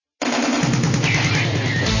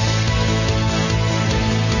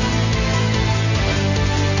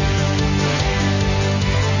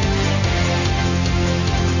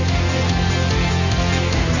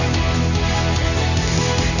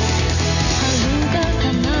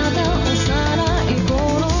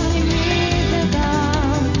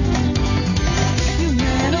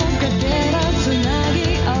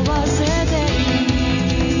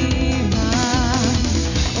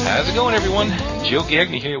Joe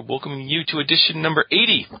Gagne here, welcoming you to edition number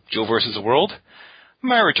 80, Joe vs. the World.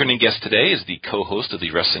 My returning guest today is the co-host of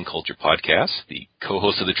the Wrestling Culture Podcast, the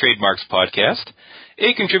co-host of the Trademarks Podcast,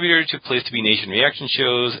 a contributor to Place to Be Nation reaction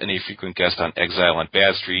shows, and a frequent guest on Exile on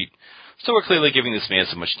Bad Street. So we're clearly giving this man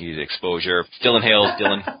some much-needed exposure. Dylan Hales.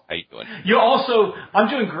 Dylan, how you doing? I'm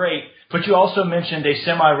doing great, but you also mentioned a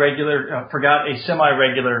semi-regular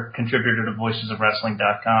contributor to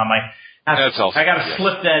VoicesOfWrestling.com. I got to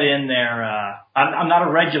slip that in there. I'm not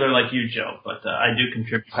a regular like you, Joe, but I do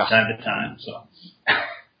contribute from time to time. So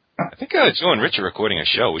I think Joe and Rich are recording a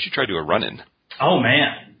show. We should try to do a run-in. Oh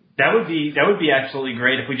man, that would be absolutely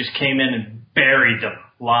great if we just came in and buried them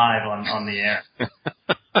live on the air.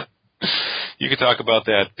 You could talk about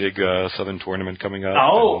that big Southern tournament coming up.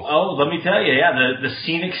 Let me tell you, the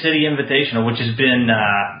Scenic City Invitational, which has been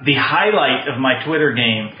the highlight of my Twitter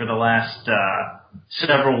game for the last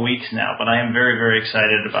several weeks now. But I am very, very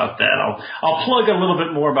excited about that. I'll plug a little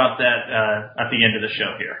bit more about that at the end of the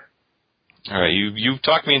show here. All right, you've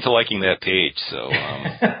talked me into liking that page, so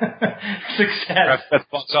success. That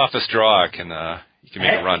box office draw you can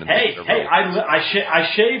make a run. I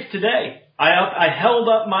shaved today. I held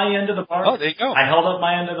up my end of the bargain. Oh, there you go. I held up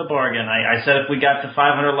my end of the bargain. I said if we got to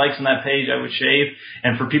 500 likes on that page, I would shave.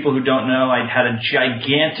 And for people who don't know, I had a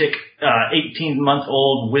gigantic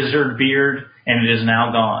 18-month-old wizard beard, and it is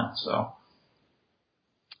now gone. So,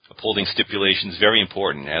 upholding stipulations very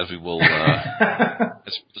important, as we will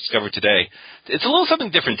discover today. It's a little something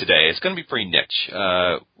different today. It's going to be pretty niche.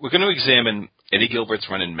 We're going to examine Eddie Gilbert's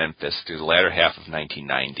run in Memphis through the latter half of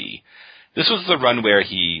 1990. This was the run where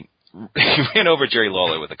he ran over Jerry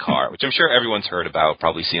Lawler with a car, which I'm sure everyone's heard about,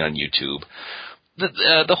 probably seen on YouTube.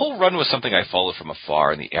 The whole run was something I followed from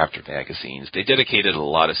afar in the After magazines. They dedicated a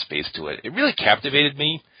lot of space to it. It really captivated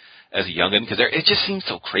me as a youngin' because it just seemed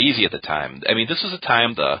so crazy at the time. I mean, this was a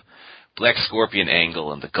time the Black Scorpion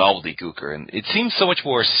angle and the gobbledygooker, and it seemed so much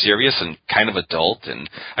more serious and kind of adult. And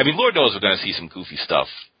I mean, Lord knows we're going to see some goofy stuff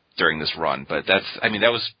during this run, but that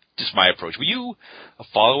was just my approach. Were you a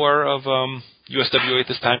follower of USWA at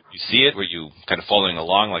this time? Did you see it? Were you kind of following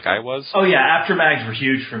along like I was? Oh yeah, After mags were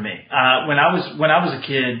huge for me. When I was a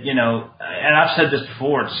kid, and I've said this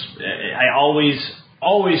before, I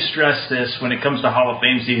always stress this when it comes to Hall of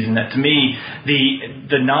Fame season, that to me,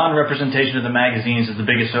 the non-representation of the magazines is the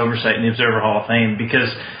biggest oversight in the Observer Hall of Fame,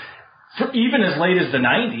 because even as late as the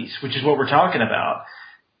 90s, which is what we're talking about,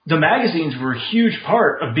 the magazines were a huge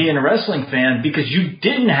part of being a wrestling fan, because you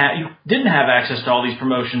didn't have access to all these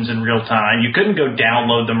promotions in real time. You couldn't go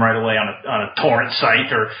download them right away on a torrent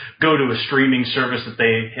site, or go to a streaming service that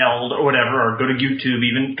they held or whatever, or go to YouTube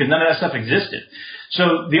even, because none of that stuff existed.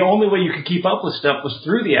 So the only way you could keep up with stuff was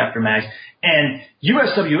through the Aftermags. And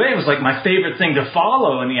USWA was like my favorite thing to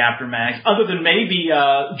follow in the Aftermags, other than maybe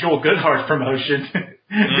Joel Goodhart's promotion.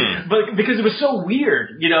 But because it was so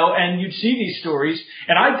weird, and you'd see these stories,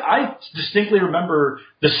 and I distinctly remember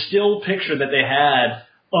the still picture that they had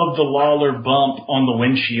of the Lawler bump on the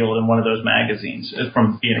windshield in one of those magazines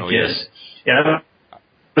from being a kid. Yes. Yeah, that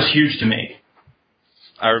was huge to me.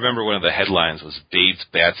 I remember one of the headlines was Babes,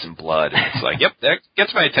 Bats, and Blood. And it's like, yep, that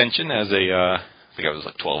gets my attention as I think I was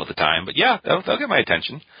like 12 at the time. But yeah, that'll get my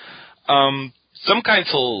attention. Some guys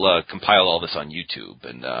will compile all this on YouTube,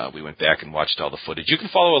 and we went back and watched all the footage. You can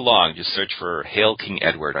follow along. Just search for Hail King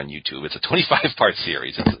Edward on YouTube. It's a 25-part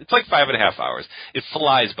series. It's like 5.5 hours. It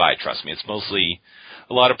flies by, trust me. It's mostly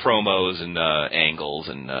a lot of promos and angles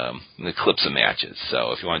and the clips of matches.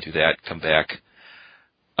 So if you want to do that, come back.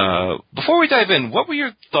 Before we dive in, what were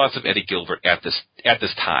your thoughts of Eddie Gilbert at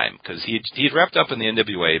this time? Because he had wrapped up in the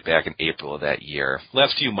NWA back in April of that year.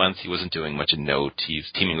 Last few months, he wasn't doing much of note. He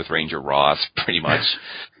was teaming with Ranger Ross, pretty much.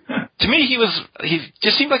 To me, he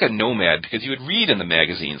just seemed like a nomad, because you would read in the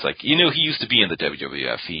magazines, like, he used to be in the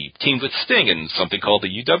WWF. He teamed with Sting in something called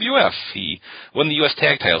the UWF. He won the U.S.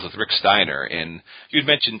 Tag Titles with Rick Steiner. And you'd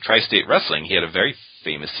mentioned Tri-State Wrestling. He had a very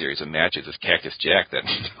famous series of matches with Cactus Jack that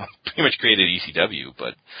pretty much created ECW.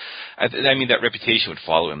 But, I mean, that reputation would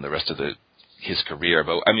follow him the rest of his career.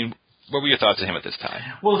 But, I mean, what were your thoughts of him at this time?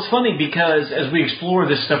 Well, it's funny, because as we explore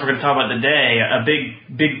this stuff we're going to talk about today, a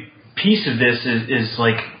big piece of this is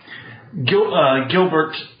like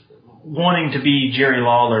Gilbert wanting to be Jerry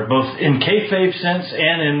Lawler, both in kayfabe sense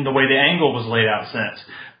and in the way the angle was laid out sense.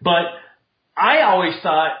 But I always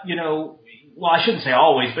thought, well, I shouldn't say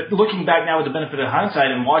always, but looking back now with the benefit of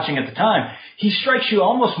hindsight and watching at the time, he strikes you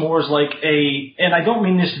almost more as like and I don't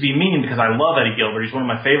mean this to be mean, because I love Eddie Gilbert. He's one of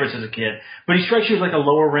my favorites as a kid, but he strikes you as like a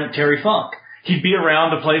lower rent Terry Funk. He'd be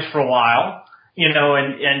around the place for a while,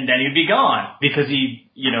 and then he'd be gone, because he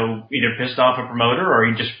either pissed off a promoter or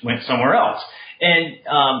he just went somewhere else. And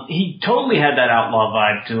he totally had that outlaw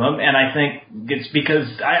vibe to him, and I think it's because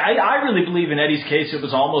I really believe in Eddie's case it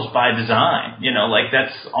was almost by design.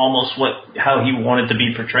 That's almost how he wanted to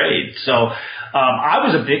be portrayed. So I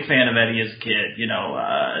was a big fan of Eddie as a kid.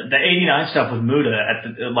 The '89 stuff with Muta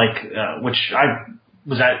which I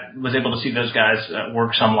was able to see those guys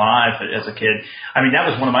work some live as a kid. I mean, that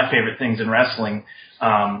was one of my favorite things in wrestling.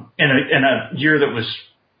 In a year that was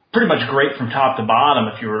pretty much great from top to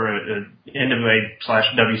bottom if you were an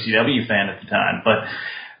NWA/WCW fan at the time. But,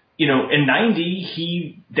 in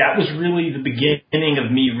 '90, that was really the beginning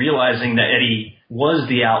of me realizing that Eddie was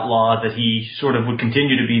the outlaw that he sort of would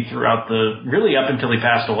continue to be throughout really up until he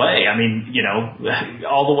passed away. I mean,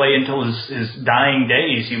 all the way until his dying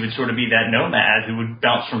days, he would sort of be that nomad who would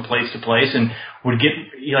bounce from place to place and would get,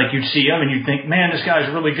 you'd see him and you'd think, man, this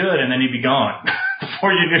guy's really good. And then he'd be gone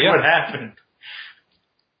before you knew what happened.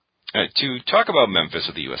 To talk about Memphis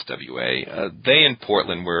with the USWA, they and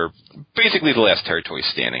Portland were basically the last territory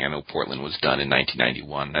standing. I know Portland was done in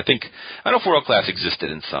 1991. I know if World Class existed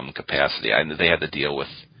in some capacity. I know they had to deal with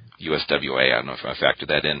USWA. I don't know if I factored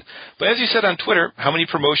that in. But as you said on Twitter, how many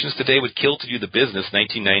promotions today would kill to do the business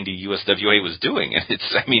 1990 USWA was doing? And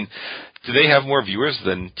do they have more viewers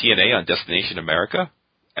than TNA on Destination America?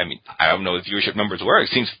 I mean, I don't know what viewership numbers were. It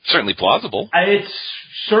seems certainly plausible. It's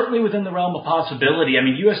certainly within the realm of possibility. I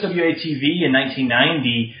mean, USWA TV in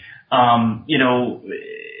 1990,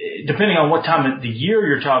 depending on what time of the year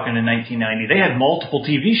you're talking in 1990, they had multiple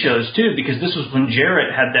TV shows too, because this was when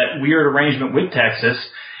Jarrett had that weird arrangement with Texas,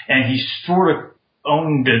 and he sort of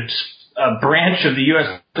owned a branch of the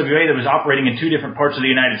USWA that was operating in two different parts of the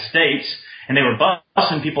United States. And they were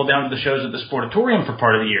busing people down to the shows at the Sportatorium for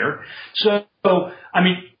part of the year. So, I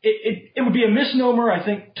mean, it would be a misnomer, I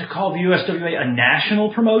think, to call the USWA a national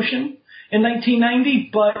promotion in 1990,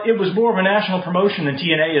 but it was more of a national promotion than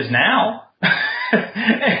TNA is now.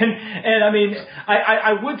 and I mean,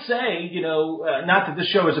 I would say, not that this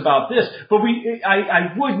show is about this, but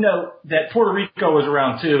I would note that Puerto Rico was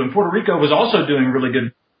around too, and Puerto Rico was also doing really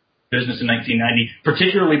good business in 1990,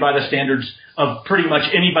 particularly by the standards of pretty much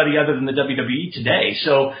anybody other than the WWE today.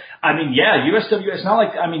 So, I mean, yeah, USWA, it's not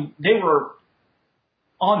like, I mean, they were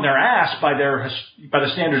on their ass by the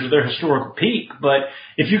standards of their historical peak. But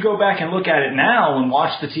if you go back and look at it now and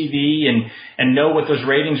watch the TV and know what those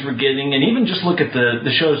ratings were getting, and even just look at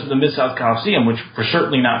the shows at the Mid-South Coliseum, which were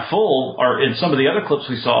certainly not full, or in some of the other clips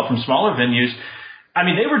we saw from smaller venues, I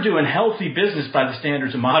mean, they were doing healthy business by the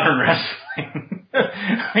standards of modern wrestling.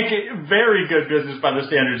 Very good business by the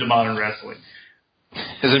standards of modern wrestling.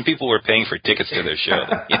 As in people were paying for tickets to their show.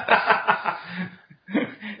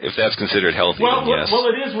 If that's considered healthy, then yes. Well,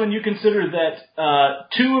 it is when you consider that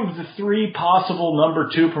 2 of the 3 possible number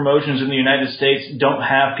 2 promotions in the United States don't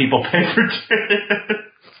have people pay for tickets.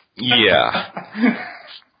 Yeah.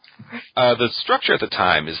 The structure at the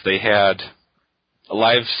time is they had a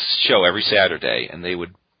live show every Saturday, and they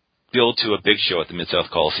would build to a big show at the Mid-South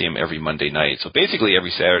Coliseum every Monday night. So basically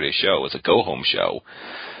every Saturday show was a go-home show,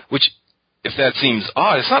 which, if that seems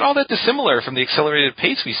odd, it's not all that dissimilar from the accelerated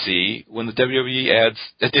pace we see when the WWE adds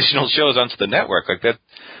additional shows onto the network. Like that,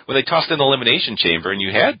 when they tossed in the Elimination Chamber and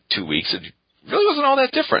you had 2 weeks, it really wasn't all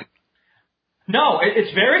that different. No,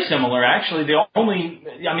 it's very similar, actually.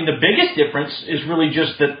 The biggest difference is really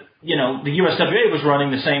just that, the USWA was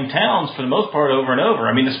running the same towns for the most part over and over.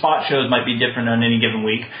 I mean, the spot shows might be different on any given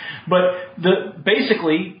week, but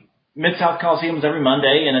basically Mid-South Coliseum was every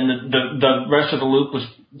Monday, and then the rest of the loop was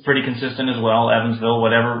pretty consistent as well, Evansville,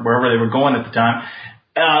 wherever they were going at the time.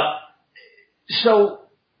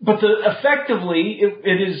 Effectively,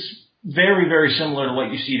 it is very, very similar to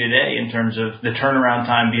what you see today in terms of the turnaround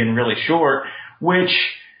time being really short, which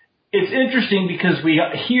it's interesting because we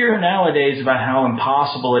hear nowadays about how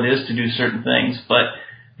impossible it is to do certain things, but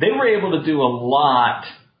they were able to do a lot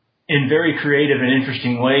in very creative and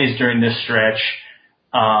interesting ways during this stretch,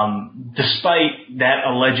 despite that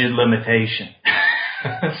alleged limitation.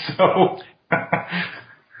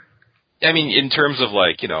 I mean, in terms of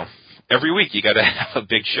every week you got to have a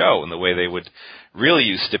big show, and the way they would really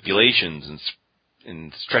use stipulations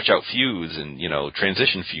and stretch out feuds and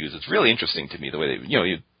transition feuds. It's really interesting to me the way they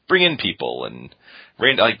you bring in people, and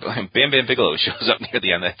Bam Bam Bigelow shows up near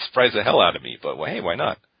the end. That surprised the hell out of me, but hey, why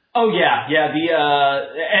not? Oh yeah.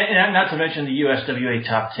 And not to mention the USWA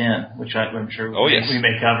Top 10, which I'm sure we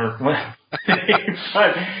may cover. But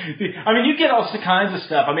I mean, you get all kinds of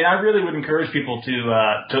stuff. I mean, I really would encourage people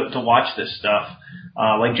to watch this stuff.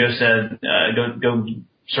 Like Joe said, go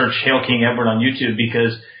search Hail King Edward on YouTube,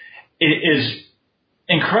 because it is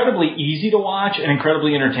incredibly easy to watch and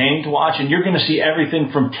incredibly entertaining to watch, and you're going to see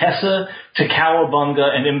everything from Tessa to Cowabunga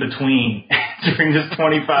and in between during this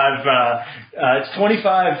 25. It's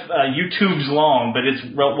 25 YouTubes long, but it's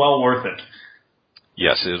well worth it.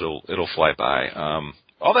 Yes, it'll fly by.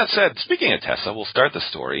 All that said, speaking of Tessa, we'll start the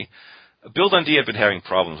story. Bill Dundee had been having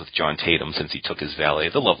problems with John Tatum since he took his valet,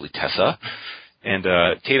 the lovely Tessa, and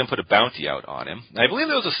Tatum put a bounty out on him. And I believe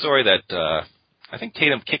there was a story that I think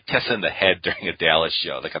Tatum kicked Tessa in the head during a Dallas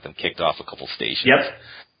show that got them kicked off a couple stations. Yep.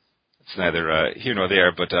 It's neither here nor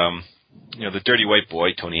there, but the dirty white boy,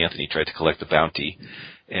 Tony Anthony, tried to collect the bounty,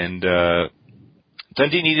 and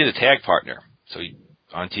Dundee needed a tag partner. So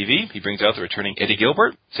on TV, he brings out the returning Eddie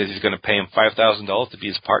Gilbert, says he's going to pay him $5,000 to be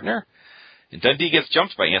his partner, and Dundee gets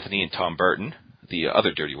jumped by Anthony and Tom Burton, the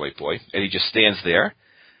other dirty white boy. Eddie just stands there.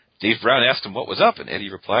 Dave Brown asked him what was up, and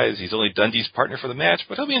Eddie replies he's only Dundee's partner for the match,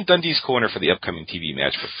 but he'll be in Dundee's corner for the upcoming TV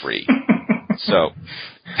match for free. So,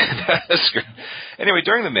 anyway,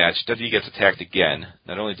 during the match, Dundee gets attacked again.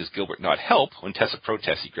 Not only does Gilbert not help, when Tessa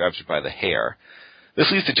protests, he grabs her by the hair.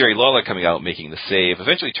 This leads to Jerry Lawler coming out and making the save,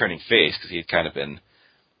 eventually turning face, because he had kind of been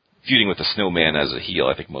feuding with the Snowman as a heel,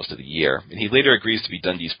 I think, most of the year. And he later agrees to be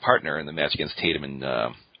Dundee's partner in the match against Tatum and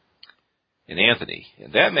Anthony.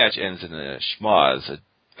 And that match ends in a schmoz.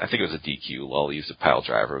 I think it was a DQ. Lawler used a pile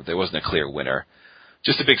driver. There wasn't a clear winner.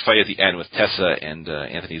 Just a big fight at the end with Tessa and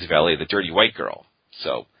Anthony's valet, the dirty white girl.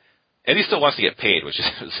 So Eddie still wants to get paid, which is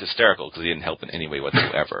hysterical because he didn't help in any way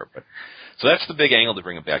whatsoever. So that's the big angle to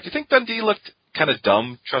bring him back. Do you think Dundee looked kind of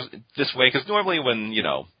dumb this way? Because normally when, you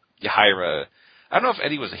hire I don't know if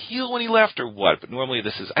Eddie was a heel when he left or what, but normally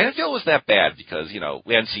I didn't feel it was that bad because,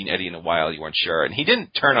 we hadn't seen Eddie in a while, you weren't sure, and he didn't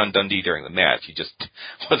turn on Dundee during the match. He just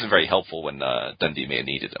wasn't very helpful when Dundee may have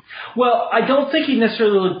needed him. Well, I don't think he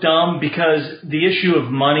necessarily looked dumb because the issue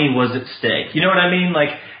of money was at stake. You know what I mean?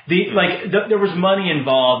 There was money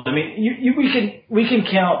involved. I mean, we can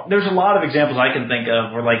count. There's a lot of examples I can think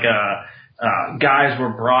of where guys were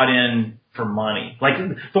brought in for money. Like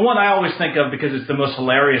the one I always think of because it's the most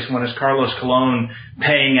hilarious one is Carlos Colon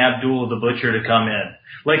paying Abdullah the Butcher to come in.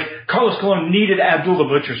 Like Carlos Colon needed Abdul the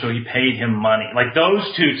Butcher, so he paid him money. Like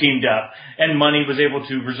those two teamed up and money was able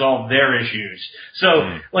to resolve their issues. So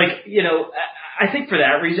I think for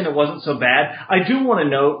that reason it wasn't so bad. I do want to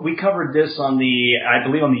note we covered this on I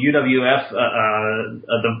believe on the UWF,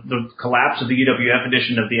 the collapse of the UWF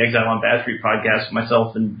edition of the Exile on Bad Street podcast,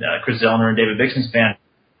 myself and Chris Zellner and David Bixenspan.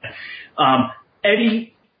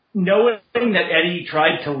 Eddie, knowing that Eddie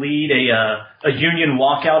tried to lead a union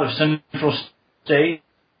walkout of Central State,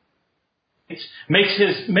 makes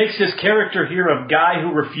his character here a guy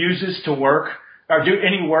who refuses to work or do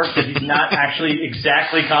any work that he's not actually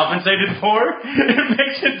exactly compensated for. It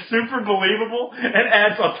makes it super believable and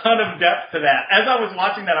adds a ton of depth to that. As I was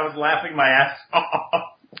watching that, I was laughing my ass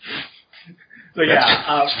off. So yeah,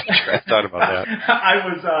 I thought about that. I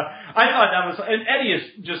thought that was, and Eddie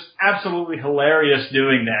is just absolutely hilarious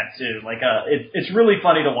doing that too. It's really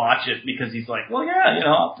funny to watch it because he's like, well, yeah,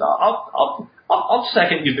 I'll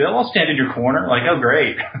second you, Bill. I'll stand in your corner. Like, oh,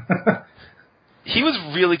 great. He was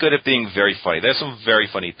really good at being very funny. There's some very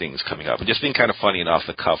funny things coming up, and just being kind of funny and off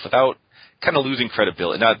the cuff without kind of losing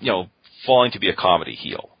credibility, not falling to be a comedy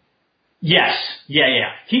heel. Yes,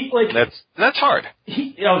 yeah. That's hard.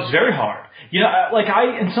 It was very hard.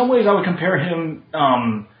 In some ways I would compare him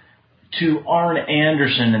to Arn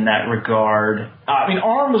Anderson in that regard.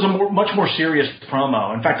 Arn was a much more serious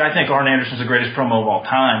promo. In fact, I think Arn Anderson's the greatest promo of all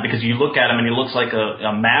time because you look at him and he looks like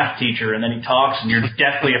a math teacher, and then he talks and you're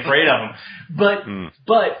deathly afraid of him.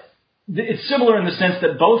 But it's similar in the sense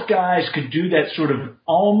that both guys could do that sort of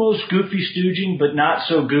almost goofy stooging, but not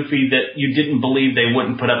so goofy that you didn't believe they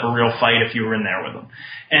wouldn't put up a real fight if you were in there with them.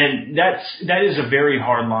 And that is a very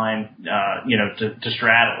hard line, to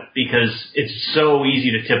straddle because it's so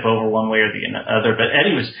easy to tip over one way or the other. But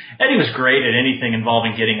Eddie was great at anything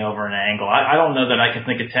involving getting over an angle. I don't know that I could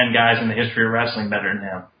think of 10 guys in the history of wrestling better than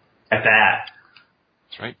him at that.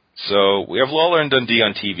 That's right. So we have Lawler and Dundee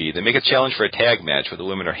on TV. They make a challenge for a tag match where the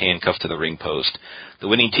women are handcuffed to the ring post. The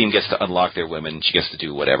winning team gets to unlock their women. She gets to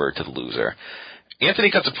do whatever to the loser.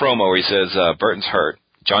 Anthony cuts a promo where he says Burton's hurt.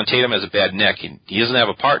 John Tatum has a bad neck, and he doesn't have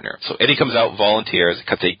a partner. So Eddie comes out, volunteers,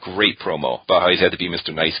 cuts a great promo about how he's had to be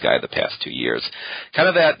Mr. Nice Guy the past 2 years. Kind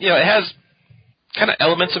of that, it has kind of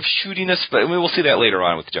elements of shootiness, but we will see that later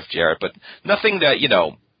on with Jeff Jarrett, but nothing that,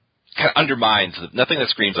 kind of undermines, nothing that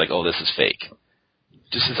screams like, oh, this is fake.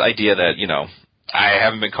 Just this idea that, I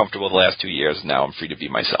haven't been comfortable the last 2 years, now I'm free to be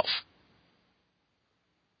myself.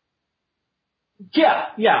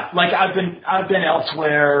 Yeah. Like I've been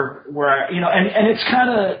elsewhere where, and it's kind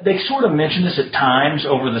of, they sort of mention this at times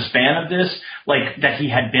over the span of this, like that he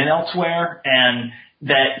had been elsewhere and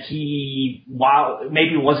that he, while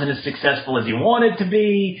maybe wasn't as successful as he wanted to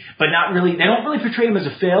be, but not really, they don't really portray him as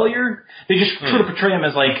a failure. They just sort of portray him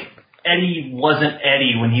as like, Eddie wasn't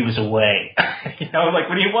Eddie when he was away. Like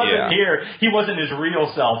when he wasn't here, he wasn't his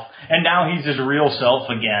real self, and now he's his real self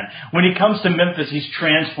again. When he comes to Memphis, he's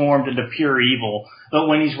transformed into pure evil. But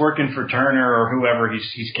when he's working for Turner or whoever,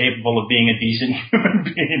 he's capable of being a decent human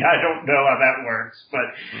being. I don't know how that works,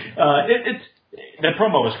 but the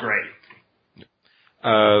promo was great.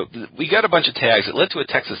 We got a bunch of tags. It led to a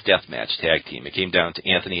Texas Deathmatch tag team. It came down to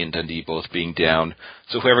Anthony and Dundee both being down,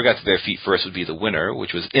 so whoever got to their feet first would be the winner,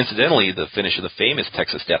 which was incidentally the finish of the famous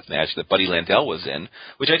Texas Deathmatch that Buddy Landel was in,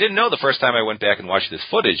 which I didn't know the first time I went back and watched this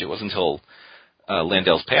footage. It wasn't until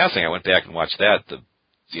Landel's passing I went back and watched that, the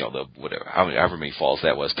whatever, however many falls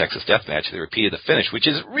that was, Texas Deathmatch. They repeated the finish, which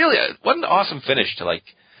is really what an awesome finish to like.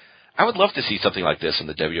 I would love to see something like this in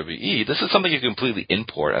the WWE. This is something you can completely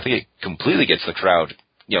import. I think it completely gets the crowd,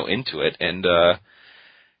 into it. And,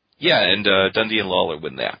 Dundee and Lawler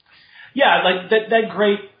win that. Yeah, like that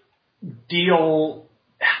great deal.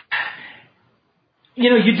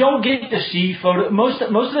 You don't get to see photo. Most of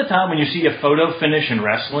the time when you see a photo finish in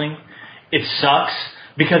wrestling, it sucks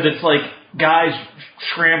because it's like guys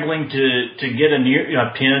scrambling to get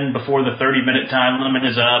a pin before the 30-minute time limit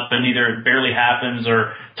is up, and either it barely happens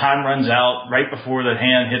or time runs out right before the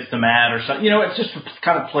hand hits the mat or something. It's just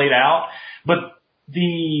kind of played out. But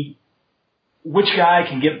which guy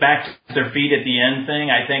can get back to their feet at the end thing,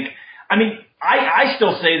 I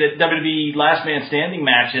still say that WWE Last Man Standing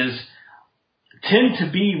matches tend to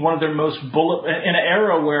be one of their most in an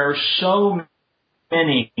era where so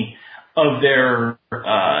many of their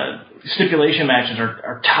stipulation matches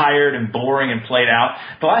are tired and boring and played out.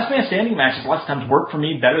 The Last Man Standing matches lots of times work for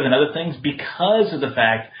me better than other things because of the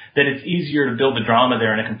fact that it's easier to build the drama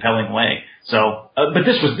there in a compelling way. So, but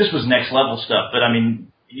this was next level stuff. But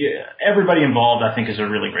everybody involved, I think, is a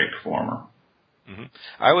really great performer. Mm-hmm.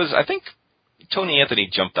 I think Tony Anthony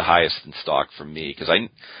jumped the highest in stock for me because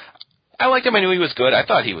I liked him. I knew he was good. I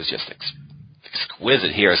thought he was just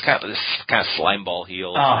exquisite here. It's kind of this kind of slime ball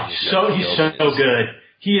heel. He's so good.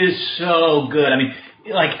 He is so good.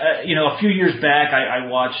 A few years back, I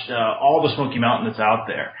watched all the Smoky Mountain that's out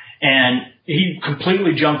there, and he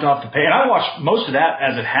completely jumped off the page. And I watched most of that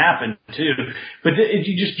as it happened too. But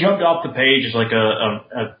he just jumped off the page as like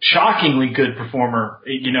a shockingly good performer,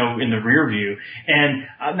 in the rear view. And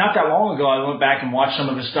not that long ago, I went back and watched some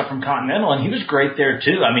of his stuff from Continental, and he was great there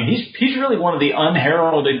too. He's really one of the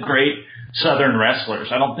unheralded great Southern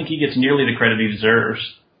wrestlers. I don't think he gets nearly the credit he deserves.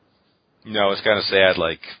 No, it's kind of sad.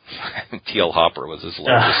 Like T.L. Hopper was his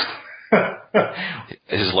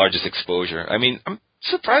largest exposure. I'm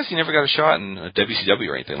surprised he never got a shot in a WCW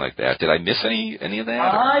or anything like that. Did I miss any of that?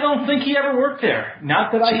 I don't think he ever worked there.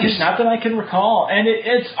 Not that I can recall. And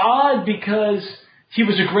it's odd because he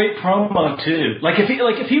was a great promo too.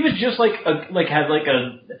 If he was just had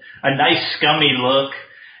a nice scummy look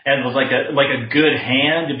and was like a good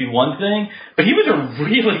hand, it'd be one thing. But he was a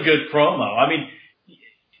really good promo.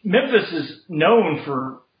 Memphis is known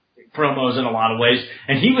for promos in a lot of ways,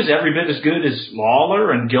 and he was every bit as good as Lawler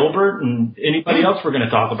and Gilbert and anybody else we're going to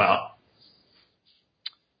talk about.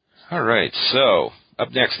 All right, so up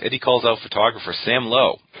next, Eddie calls out photographer Sam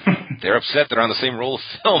Lowe. They're upset they're on the same roll of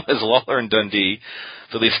film as Lawler and Dundee,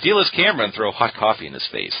 so they steal his camera and throw hot coffee in his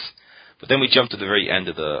face. But then we jump to the very end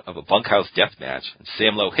of a bunkhouse death match, and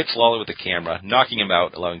Sam Lowe hits Lawler with the camera, knocking him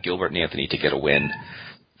out, allowing Gilbert and Anthony to get a win.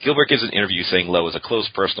 Gilbert gives an interview saying Lowe is a close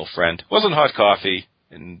personal friend, wasn't hot coffee,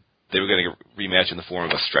 and they were going to rematch in the form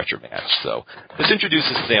of a stretcher match. So this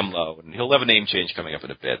introduces Sam Lowe, and he'll have a name change coming up in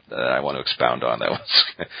a bit that I want to expound on. That was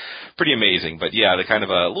pretty amazing. But yeah, the kind of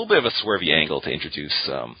a little bit of a swervy angle to introduce.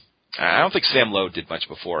 I don't think Sam Lowe did much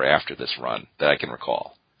before or after this run that I can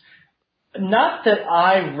recall. Not that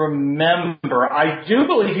I remember. I do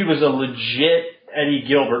believe he was a legit Eddie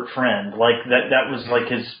Gilbert friend. That was like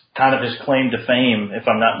his kind of his claim to fame, if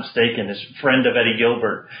I'm not mistaken, his friend of Eddie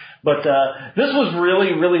Gilbert. But this was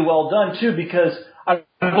really, really well done too, because I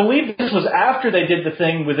believe this was after they did the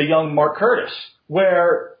thing with the young Mark Curtis,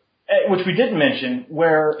 which we didn't mention,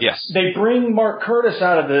 where they bring Mark Curtis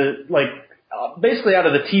out of basically out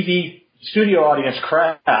of the TV studio audience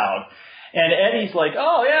crowd. And Eddie's like,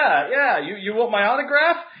 oh, yeah, you want my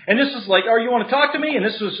autograph? And this was like, oh, you want to talk to me? And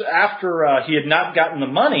this was after he had not gotten the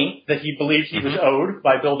money that he believed he was owed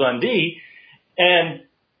by Bill Dundee. And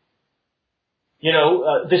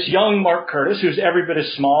this young Mark Curtis, who's every bit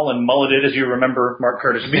as small and mulleted as you remember Mark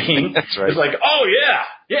Curtis being, That's right. is like, oh yeah,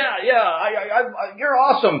 you're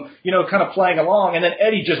awesome, kind of playing along, and then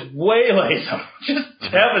Eddie just waylays him,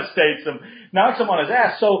 just devastates him, knocks him on his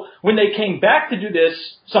ass. So when they came back to do this,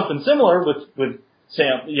 something similar with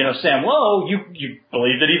Sam Lowe, you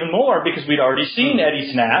believed it even more because we'd already seen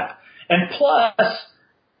Eddie snap, and plus,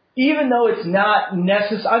 even though it's not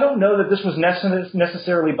I don't know that this was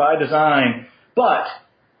necessarily by design. But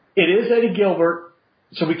it is Eddie Gilbert,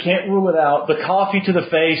 so we can't rule it out. The coffee to the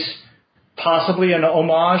face, possibly an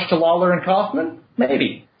homage to Lawler and Kaufman?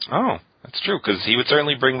 Maybe. Oh, that's true, because he would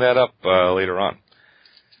certainly bring that up later on.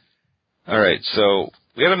 All right, so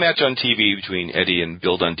we have a match on TV between Eddie and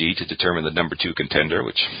Bill Dundee to determine the number 2 contender,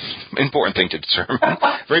 which is an important thing to determine.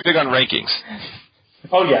 Very big on rankings.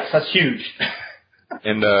 Oh, yes, that's huge.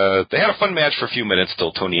 And they had a fun match for a few minutes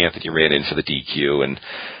till Tony Anthony ran in for the DQ, and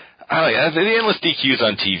I don't know, the endless DQs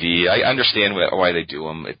on TV, I understand why they do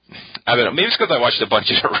them. I don't know, maybe it's because I watched a bunch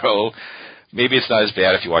in a row. Maybe it's not as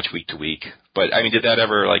bad if you watch week to week. But, I mean, did that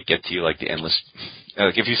ever, get to you, the endless...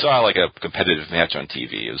 if you saw, a competitive match on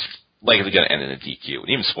TV, it was likely going to end in a DQ, and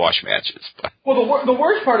even squash matches. But. Well, the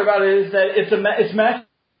worst part about it is that it's matches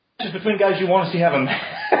between guys you want to see have a match.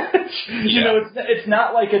 Yeah. It's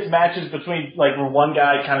not like it's matches between, where one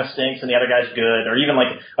guy kind of stinks and the other guy's good, or even,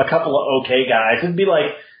 a couple of okay guys. It'd be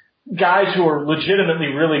guys who are legitimately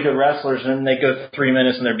really good wrestlers, and then they go 3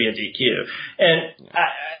 minutes and there'd be a DQ. And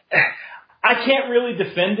I can't really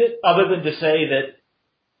defend it other than to say that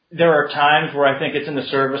there are times where I think it's in the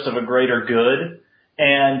service of a greater good.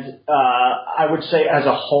 And I would say as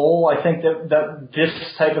a whole, I think that this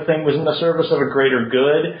type of thing was in the service of a greater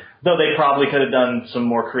good, though they probably could have done some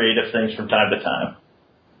more creative things from time to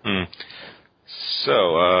time. So,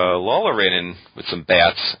 Lawler ran in with some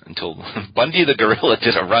bats until Bundy the Gorilla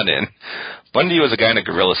did a run-in. Bundy was a guy in a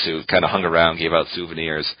gorilla suit, kind of hung around, gave out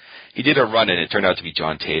souvenirs. He did a run-in. It turned out to be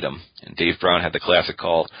John Tatum. And Dave Brown had the classic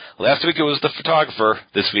call. Last week it was the photographer.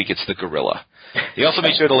 This week it's the gorilla. He also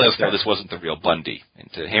made sure to let us know this wasn't the real Bundy.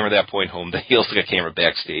 And to hammer that point home, he also got camera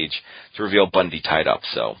backstage to reveal Bundy tied up.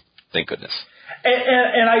 So, thank goodness.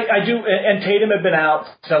 And I do. And Tatum had been out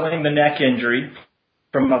selling the neck injury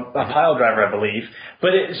from a pile driver, I believe.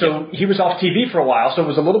 But so he was off TV for a while, so it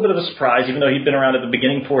was a little bit of a surprise, even though he'd been around at the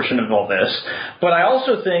beginning portion of all this. But I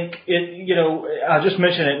also think I'll just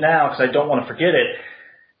mention it now because I don't want to forget it.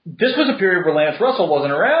 This was a period where Lance Russell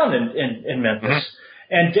wasn't around in Memphis. Mm-hmm.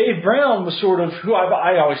 And Dave Brown was sort of, who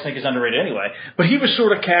I always think is underrated anyway, but he was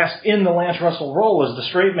sort of cast in the Lance Russell role as the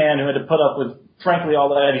straight man who had to put up with, frankly, all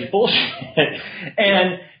that Eddie's bullshit.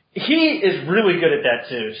 And he is really good at that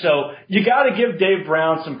too. So you got to give Dave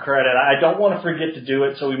Brown some credit. I don't want to forget to do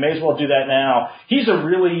it, so we may as well do that now. He's a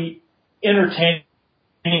really entertaining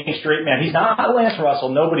straight man. He's not Lance Russell.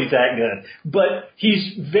 Nobody's that good. But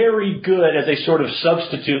he's very good as a sort of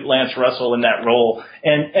substitute Lance Russell in that role.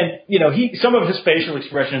 And some of his facial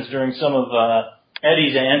expressions during some of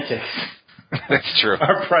Eddie's antics That's true.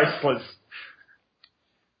 are priceless.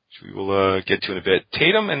 Which we will get to in a bit.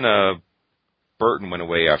 Tatum and Burton went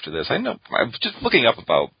away after this. I know. I'm just looking up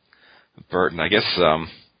about Burton. I guess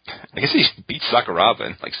he beat Sakuraba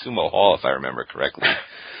in Sumo Hall, if I remember correctly,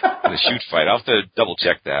 in a shoot fight. I'll have to double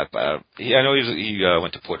check that. But I know he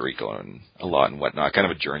went to Puerto Rico a lot and whatnot. Kind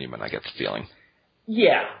of a journeyman, I get the feeling.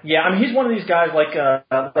 Yeah. I mean, he's one of these guys like a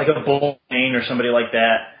Bull Payne or somebody like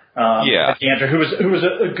that. Cantor, who was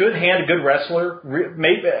a good hand, a good wrestler,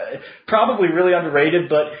 probably really underrated,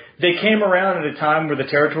 but they came around at a time where the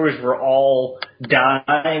territories were all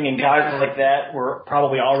dying, and guys like that were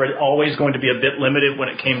probably always going to be a bit limited when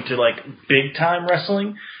it came to big time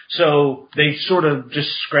wrestling. So they sort of just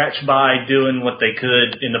scratched by doing what they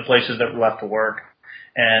could in the places that were left to work.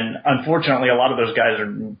 And unfortunately, a lot of those guys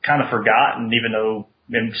are kind of forgotten, even though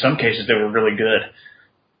in some cases they were really good.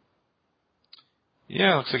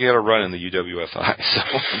 Yeah, looks like he had a run in the UWFI, so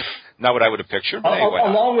not what I would have pictured, but anyway.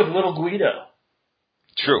 Along with Little Guido.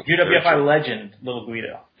 True. UWFI legend, Little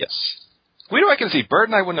Guido. Yes. Guido I can see.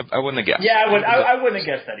 Burton I wouldn't have guessed. Yeah, I wouldn't have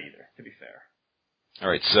guessed that either, to be fair. All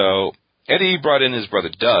right, so Eddie brought in his brother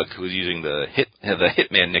Doug, who was using the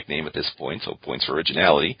Hitman nickname at this point, so points for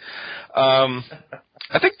originality. I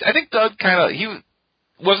think Doug he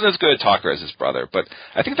wasn't as good a talker as his brother, but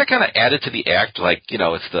I think that kind of added to the act,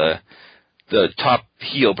 it's the top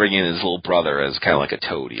heel bringing in his little brother as kind of like a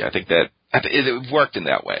toady. I think it worked in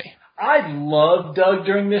that way. I love Doug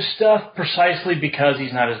during this stuff precisely because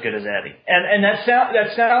he's not as good as Eddie. And that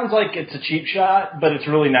sounds like it's a cheap shot, but it's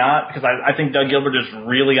really not, because I think Doug Gilbert is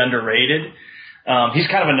really underrated. He's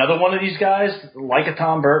kind of another one of these guys, like a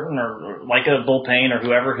Tom Burton or like a Bull Payne or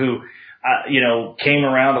whoever, who came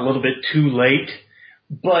around a little bit too late.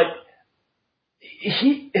 But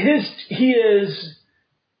he is.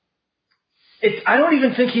 I don't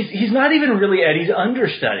even think he's not even really Eddie's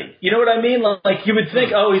understudy. You know what I mean? Like you would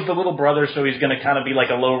think, oh, he's the little brother, so he's going to kind of be like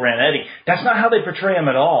a low rent Eddie. That's not how they portray him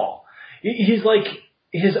at all. He's like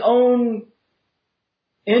his own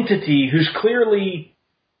entity who's clearly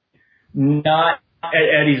not at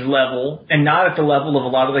Eddie's level and not at the level of a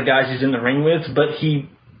lot of the guys he's in the ring with, but he's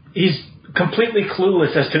completely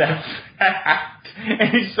clueless as to that fact. And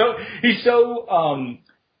he's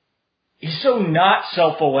so not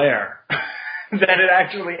self-aware that it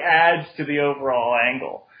actually adds to the overall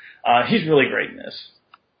angle. He's really great in this.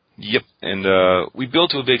 Yep, and we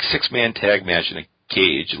built to a big 6-man tag match in a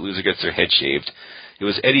cage. The loser gets their head shaved. It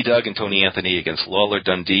was Eddie Doug and Tony Anthony against Lawler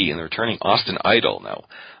Dundee and the returning Austin Idol. Now,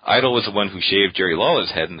 Idol was the one who shaved Jerry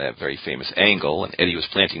Lawler's head in that very famous angle, and Eddie was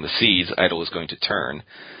planting the seeds. Idol was going to turn.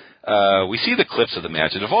 We see the clips of the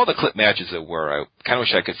match, and of all the clip matches there were, I kind of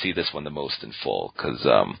wish I could see this one the most in full, because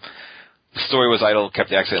the story was Idol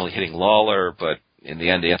kept accidentally hitting Lawler, but in the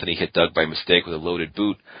end, Anthony hit Doug by mistake with a loaded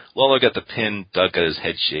boot. Lawler got the pin, Doug got his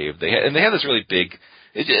head shaved. They had this really big...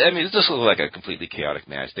 it just looked like a completely chaotic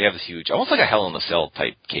match. They have this huge, almost like a Hell in a Cell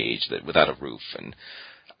type cage without a roof, and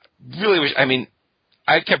really wish,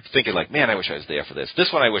 I kept thinking like, man, I wish I was there for this.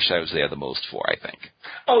 This one I wish I was there the most for, I think.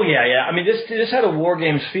 Oh, yeah. This had a War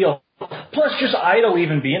Games feel. Plus, just Idol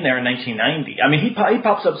even being there in 1990. He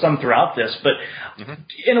pops up some throughout this, but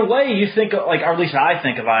in a way you think, like, or at least I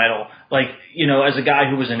think of Idol, like, as a guy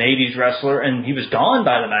who was an 80s wrestler and he was gone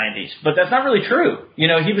by the 90s. But that's not really true. He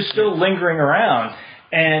was still lingering around.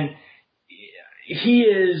 And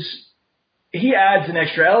he adds an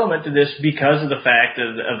extra element to this because of the fact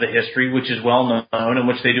of the history, which is well known and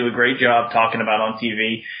which they do a great job talking about on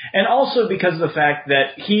TV. And also because of the fact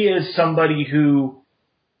that he is somebody who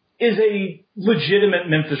is a legitimate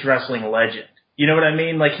Memphis wrestling legend. You know what I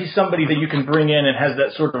mean? Like, he's somebody that you can bring in and has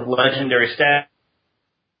that sort of legendary status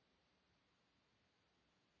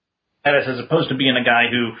as opposed to being a guy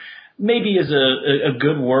who maybe is a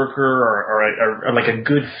good worker or like a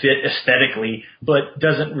good fit aesthetically, but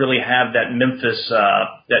doesn't really have that Memphis,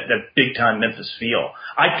 that big time Memphis feel.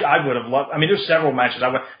 I would have loved, there's several matches.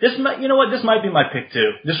 This might be my pick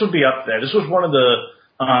too. This would be up there. This was one of the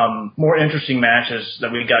more interesting matches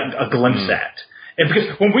that we got a glimpse at. And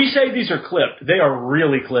because when we say these are clipped, they are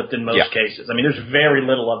really clipped in most cases. There's very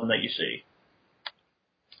little of them that you see.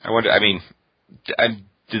 I wonder,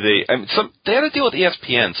 they had to deal with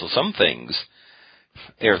ESPN, so some things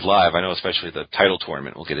aired live. I know especially the title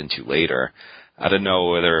tournament we'll get into later. I don't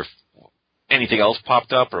know whether anything else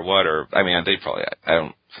popped up or what, they probably,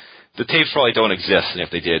 the tapes probably don't exist, and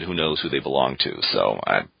if they did, who knows who they belong to. So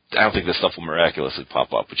I don't think this stuff will miraculously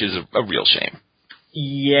pop up, which is a real shame.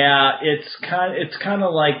 Yeah, it's kind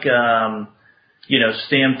of like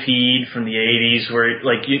Stampede from the 80s, where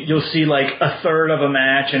like you'll see like a third of a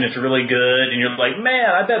match and it's really good, and you're like,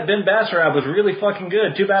 man, I bet Ben Basarab was really fucking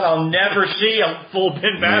good. Too bad I'll never see a full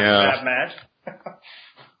Ben Basarab match.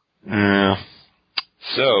 Yeah.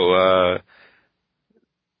 So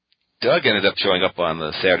Doug ended up showing up on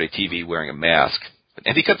the Saturday TV wearing a mask.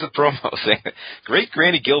 And he cuts a promo saying, great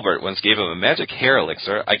Granny Gilbert once gave him a magic hair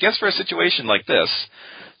elixir. I guess for a situation like this,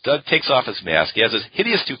 Doug takes off his mask. He has his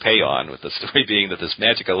hideous toupee on, with the story being that this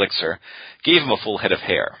magic elixir gave him a full head of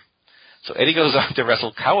hair. So Eddie goes on to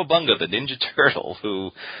wrestle Cowabunga, the Ninja Turtle,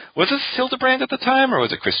 who... Was this Hildebrand at the time, or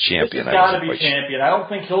was it Chris Champion? It's got to be Champion. I don't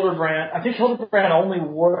think Hildebrand... I think Hildebrand only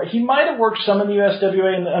worked... He might have worked some in the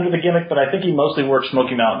USWA under the gimmick, but I think he mostly worked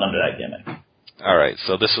Smoky Mountain under that gimmick. All right,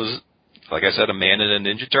 so this was... Like I said, a man in a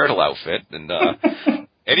Ninja Turtle outfit, and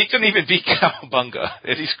Eddie couldn't even beat Cowabunga.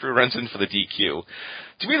 Eddie Screw runs in for the DQ.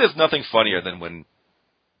 To me, there's nothing funnier than when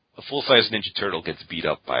a full-size Ninja Turtle gets beat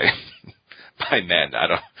up by men.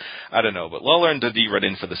 I don't know, but Lawler and Dundee run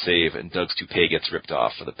in for the save, and Doug's toupee gets ripped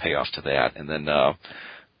off for the payoff to that. And then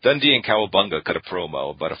Dundee and Cowabunga cut a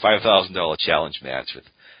promo about a $5,000 challenge match with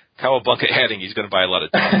Cowabunga adding he's going to buy a lot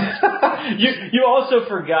of time. You also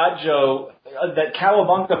forgot, Joe, that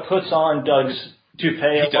Cowabunga puts on Doug's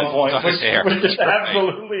toupee at one point, which is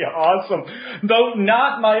absolutely awesome. Though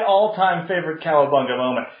not my all-time favorite Cowabunga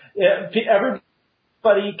moment.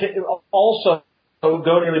 Everybody can also go to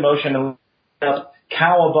Dailymotion and look up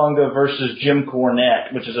Cowabunga versus Jim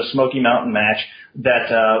Cornette, which is a Smoky Mountain match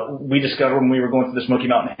that we discovered when we were going through the Smoky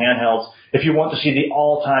Mountain handhelds. If you want to see the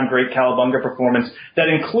all-time great Cowabunga performance, that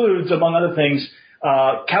includes, among other things,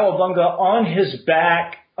 Cowabunga on his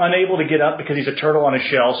back, unable to get up because he's a turtle on a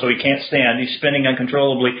shell, so he can't stand. He's spinning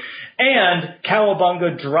uncontrollably. And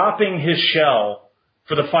Cowabunga dropping his shell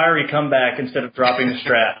for the fiery comeback instead of dropping the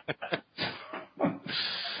strap.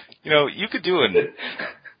 You could do a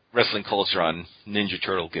wrestling culture on Ninja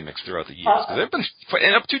Turtle gimmicks throughout the years, because they've been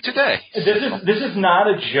and up to today. This is not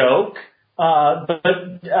a joke, but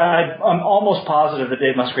I'm almost positive that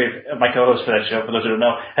Dave Musgrave, my co-host for that show, for those who don't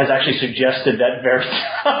know, has actually suggested that very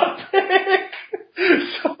topic.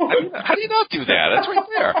 So, how do you not do that? That's right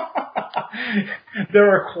there.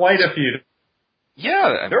 There are quite a few.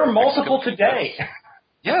 Yeah. There are multiple today.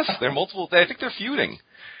 Yes, there are multiple today. I think they're feuding.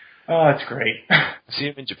 Oh, that's great. I see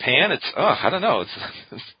him in Japan. I don't know.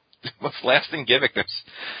 It's the most lasting gimmick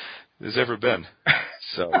there's ever been.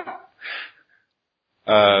 So,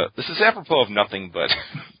 this is apropos of nothing but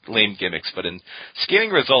lame gimmicks, but in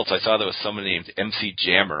scanning results, I saw there was someone named MC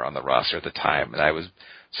Jammer on the roster at the time, and I was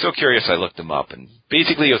so curious I looked him up, and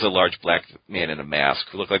basically he was a large black man in a mask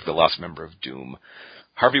who looked like the lost member of Doom.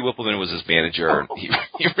 Harvey Whippleman was his manager, and he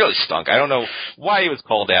really stunk. I don't know why he was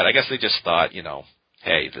called that. I guess they just thought,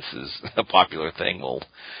 hey, this is a popular thing.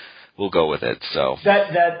 We'll go with it. So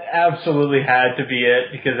that absolutely had to be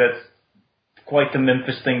it, because that's quite the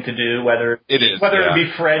Memphis thing to do. Whether it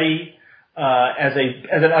be Freddie as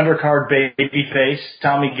an undercard babyface,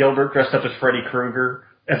 Tommy Gilbert dressed up as Freddy Krueger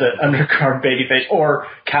as an undercard babyface, or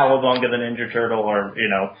Cowabunga the Ninja Turtle, or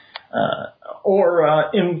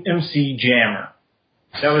MC Jammer.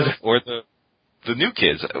 That was or the New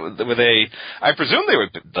Kids. I presume they were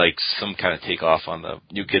like some kind of takeoff on the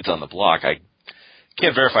New Kids on the Block. I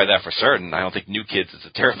can't verify that for certain. I don't think New Kids is a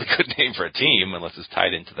terribly good name for a team unless it's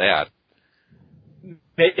tied into that.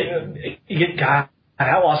 God,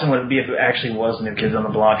 how awesome would it be if it actually was New Kids on the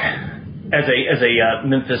Block as a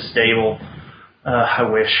Memphis stable? I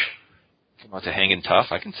wish. Want to hang in tough?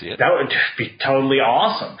 I can see it. That would be totally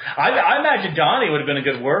awesome. I imagine Donnie would have been a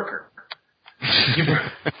good worker.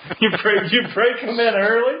 you break him in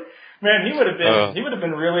early, man. He would have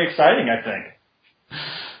been really exciting, I think.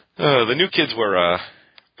 The New Kids were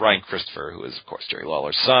Brian Christopher, who is of course Jerry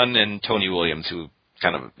Lawler's son, and Tony Williams, who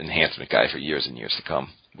kind of enhancement guy for years and years to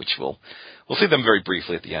come. Which we'll see them very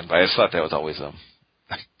briefly at the end. But I just thought that was always a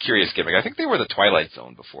curious gimmick. I think they were the Twilight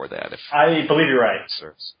Zone before that. I believe you're right.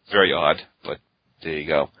 It's very odd, but there you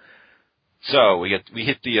go. So we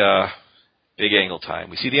hit the big angle time.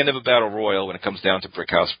 We see the end of a battle royal when it comes down to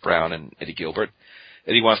Brickhouse Brown and Eddie Gilbert.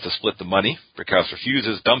 Eddie wants to split the money. Brickhouse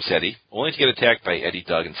refuses, dumps Eddie, only to get attacked by Eddie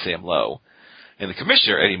Doug and Sam Lowe. And the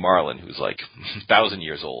commissioner, Eddie Marlin, who's like 1,000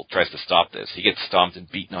 years old, tries to stop this. He gets stomped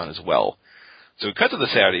and beaten on as well. So we cut to the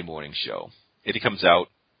Saturday morning show. Eddie comes out,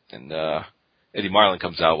 and Eddie Marlin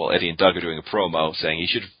comes out while Eddie and Doug are doing a promo saying he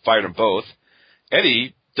should have fired them both.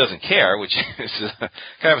 Eddie doesn't care, which is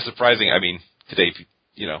kind of surprising. I mean, today,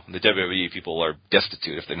 in the WWE, people are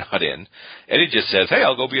destitute if they're not in. Eddie just says, hey,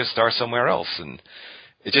 I'll go be a star somewhere else. And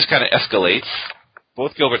it just kind of escalates.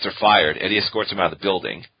 Both Gilberts are fired. Eddie escorts him out of the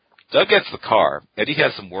building. Doug gets the car. Eddie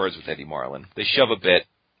has some words with Eddie Marlin. They shove a bit.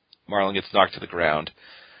 Marlin gets knocked to the ground.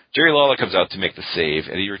 Jerry Lawler comes out to make the save.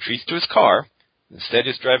 Eddie retreats to his car. Instead of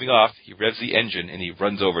just driving off, he revs the engine and he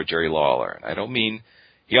runs over Jerry Lawler. And I don't mean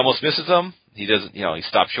he almost misses him. He doesn't, he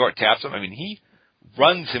stops short, taps him. I mean, he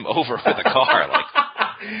runs him over with the car.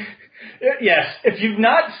 Yes. If you've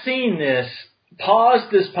not seen this, pause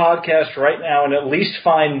this podcast right now and at least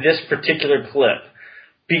find this particular clip,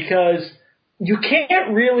 because you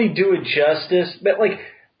can't really do it justice. But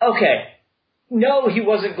okay, no, he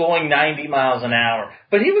wasn't going 90 miles an hour,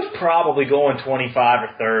 but he was probably going 25 or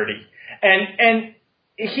 30. And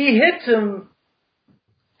he hits him.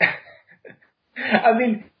 I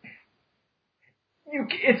mean,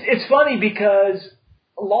 it's funny because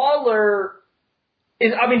Lawler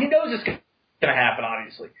is. I mean, he knows it's going to happen,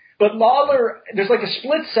 obviously. But Lawler, there's like a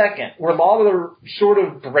split second where Lawler sort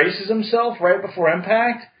of braces himself right before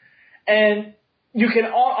impact, and you can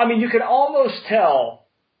almost tell,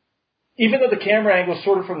 even though the camera angle is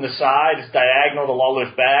sort of from the side, it's diagonal to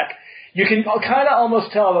Lawler's back. You can kind of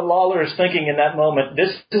almost tell that Lawler is thinking in that moment,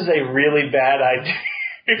 this is a really bad idea.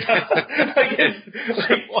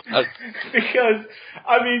 Because,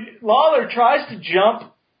 I mean, Lawler tries to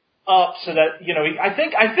jump up so that, I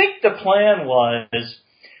think the plan was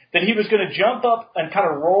that he was going to jump up and kind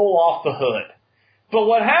of roll off the hood. But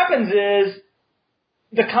what happens is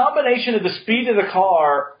the combination of the speed of the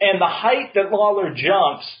car and the height that Lawler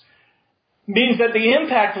jumps means that the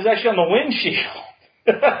impact was actually on the windshield.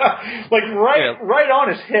 Right on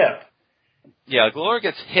his hip. Yeah, Lawler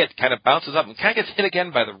gets hit, kind of bounces up, and kind of gets hit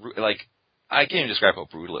again by I can't even describe how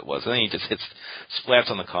brutal it was. And then he just splats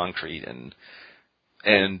on the concrete, and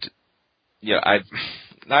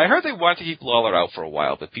Now, I heard they wanted to keep Lawler out for a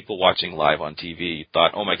while, but people watching live on TV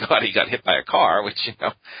thought, oh, my God, he got hit by a car, which,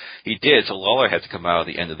 he did. So Lawler had to come out at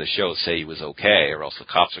the end of the show say he was okay, or else the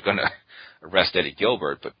cops are going to arrest Eddie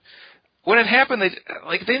Gilbert. But when it happened, they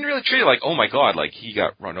didn't really treat it like, oh, my God, like he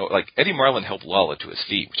got run over. Like, Eddie Marlin helped Lawler to his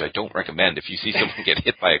feet, which I don't recommend if you see someone get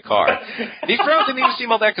hit by a car. Dave Brown didn't even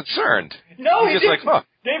seem all that concerned. No, he was just didn't. like, huh.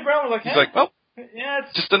 Dave Brown was like, he's like, well, yeah,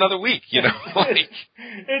 it's just another week,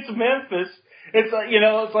 it's Memphis. It's like,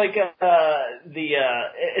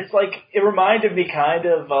 it's like it reminded me kind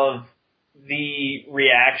of the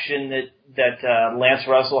reaction that Lance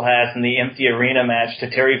Russell has in the empty arena match to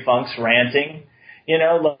Terry Funk's ranting.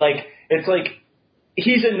 It's like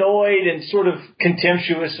he's annoyed and sort of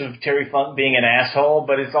contemptuous of Terry Funk being an asshole,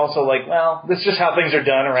 but it's also like, well, this is just how things are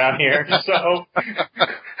done around here. So,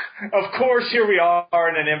 of course, here we are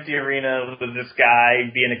in an empty arena with this guy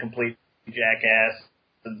being a complete jackass.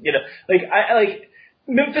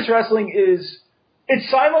 Memphis wrestling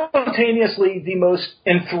it's simultaneously the most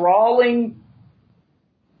enthralling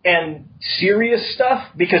and serious stuff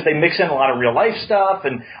because they mix in a lot of real life stuff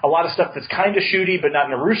and a lot of stuff that's kind of shooty but not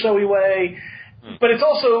in a Russo-y way. But it's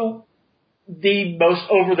also the most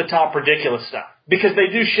over-the-top ridiculous stuff because they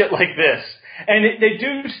do shit like this. And they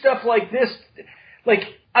do stuff like this. They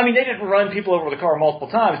didn't run people over the car multiple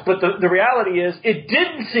times, but the reality is it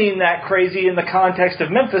didn't seem that crazy in the context of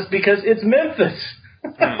Memphis because it's Memphis.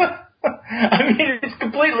 It's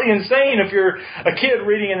completely insane if you're a kid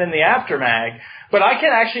reading it in the Aftermag. But I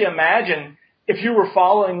can actually imagine if you were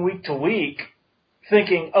following week to week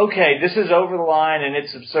thinking, okay, this is over the line and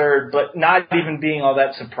it's absurd, but not even being all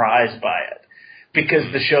that surprised by it because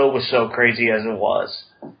the show was so crazy as it was.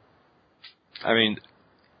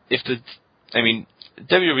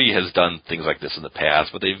 WWE has done things like this in the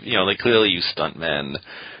past, but they clearly use stuntmen.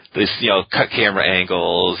 They, cut camera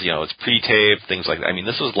angles, it's pre-taped, things like that.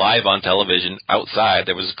 This was live on television outside.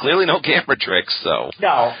 There was clearly no camera tricks, so.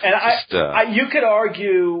 No, and you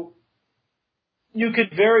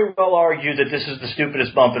could very well argue that this is the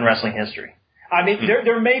stupidest bump in wrestling history.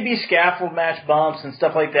 There may be scaffold match bumps and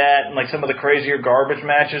stuff like that, and like some of the crazier garbage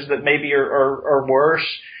matches that maybe are worse,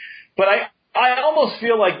 but I almost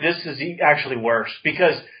feel like this is actually worse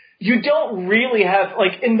because you don't really have,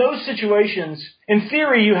 in those situations, in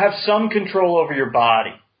theory, you have some control over your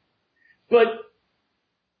body. But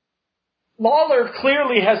Lawler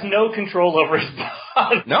clearly has no control over his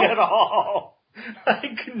body at all.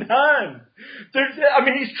 None.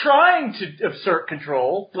 He's trying to assert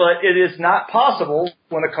control, but it is not possible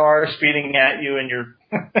when a car is speeding at you and you're...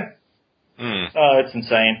 it's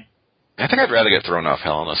insane. I think I'd rather get thrown off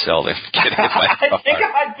Hell in a Cell than get hit by a car.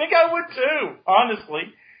 I think I would too,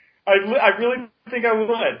 honestly. I really think I would.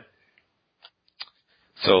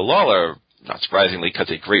 So Lawler, not surprisingly,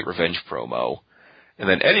 cuts a great revenge promo. And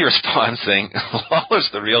then Eddie responds saying,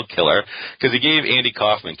 Lawler's the real killer because he gave Andy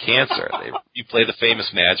Kaufman cancer. You play the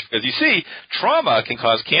famous match because, you see, trauma can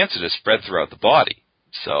cause cancer to spread throughout the body.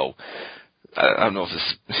 So I don't know if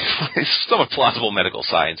it's somewhat plausible medical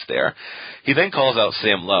science there. He then calls out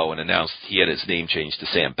Sam Lowe and announced he had his name changed to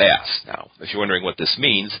Sam Bass. Now, if you're wondering what this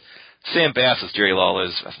means, Sam Bass is Jerry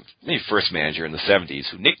Lawler's maybe first manager in the 70s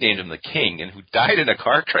who nicknamed him the King and who died in a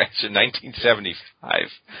car crash in 1975.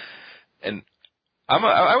 And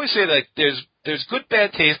I always say that there's good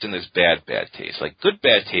bad taste and there's bad taste. Like, good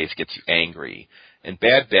bad taste gets you angry, and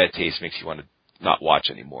bad taste makes you want to not watch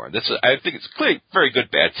anymore. And I think it's clearly very good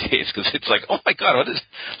bad taste because it's like, oh my God,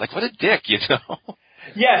 what a dick,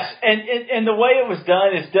 Yes, and the way it was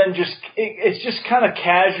done is done it's just kind of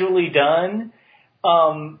casually done.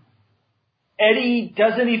 Eddie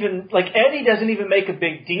doesn't even make a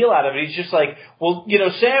big deal out of it. He's just like, well,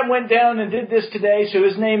 Sam went down and did this today, so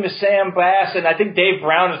his name is Sam Bass, and I think Dave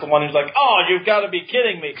Brown is the one who's like, oh, you've got to be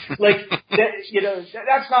kidding me.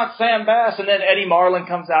 That's not Sam Bass. And then Eddie Marlin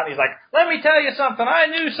comes out and he's like, let me tell you something. I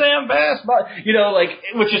knew Sam Bass, but,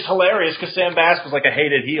 which is hilarious because Sam Bass was like a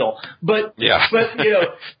hated heel. But it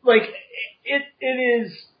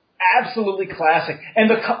is absolutely classic. And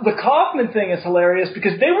the Kaufman thing is hilarious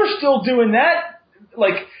because they were still doing that.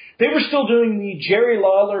 They were still doing the Jerry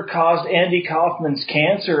Lawler caused Andy Kaufman's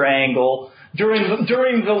cancer angle during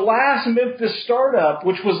the last Memphis startup,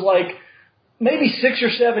 which was maybe 6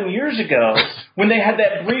 or 7 years ago when they had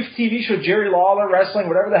that brief TV show, Jerry Lawler Wrestling,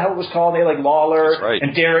 whatever the hell it was called. They had Lawler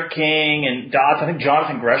and Derek King and Dodds. I think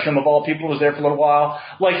Jonathan Gresham, of all people, was there for a little while.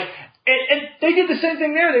 And they did the same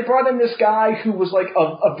thing there. They brought in this guy who was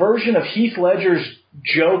a version of Heath Ledger's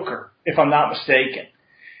Joker, if I'm not mistaken.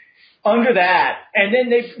 under that, and then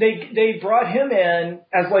they brought him in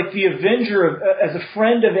as like the Avenger, as a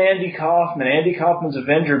friend of Andy Kaufman, Andy Kaufman's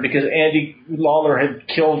Avenger, because Andy Lawler had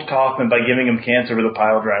killed Kaufman by giving him cancer with a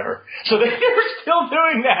pile driver. So they were still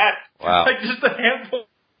doing that, like just a handful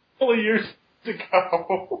of years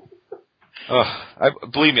ago.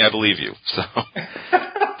 Believe me, I believe you. So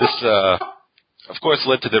this, of course,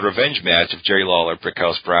 led to the revenge match of Jerry Lawler,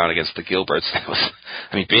 Brickhouse Brown against the Gilberts. That was,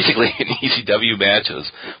 basically an ECW match. It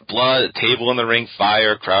was blood, a table in the ring,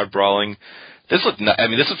 fire, crowd brawling. This looked.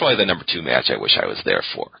 This is probably the number 2 match I wish I was there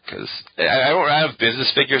for, because I don't have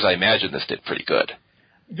business figures. I imagine this did pretty good.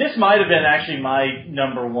 This might have been actually my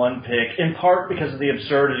number 1 pick, in part because of the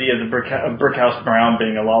absurdity of the Brickhouse Brown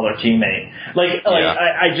being a Lawler teammate.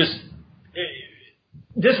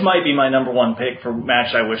 This might be my number 1 pick for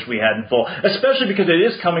match I wish we had in full, especially because it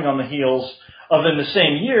is coming on the heels of, in the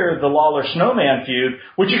same year, the Lawler Snowman feud,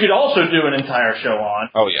 which you could also do an entire show on.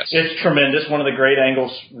 Oh, yes. It's tremendous. One of the great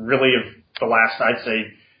angles, really, of the last, I'd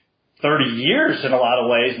say, 30 years in a lot of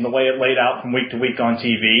ways, and the way it laid out from week to week on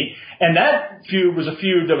TV. And that feud was a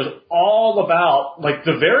feud that was all about, like,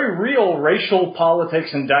 the very real racial politics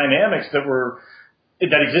and dynamics that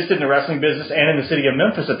existed in the wrestling business and in the city of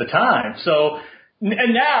Memphis at the time. So,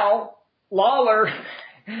 and now Lawler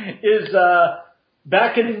is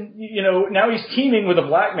back in, now he's teaming with a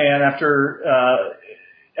black man after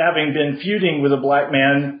having been feuding with a black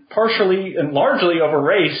man partially and largely over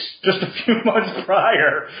race just a few months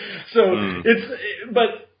prior. So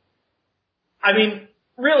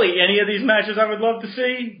really any of these matches I would love to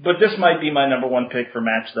see, but this might be my number 1 pick for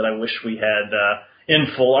match that I wish we had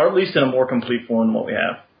in full, or at least in a more complete form than what we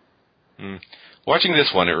have. Watching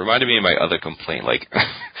this one, it reminded me of my other complaint. Like,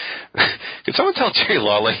 could someone tell Jerry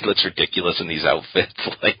Lawler he looks ridiculous in these outfits?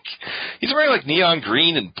 Like, he's wearing like neon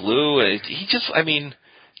green and blue, and he just,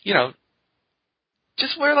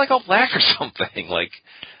 just wear like all black or something. Like,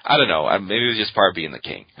 I don't know. Maybe it was just part of being the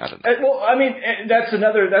king. I don't know. Well,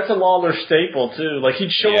 that's a Lawler staple too. Like,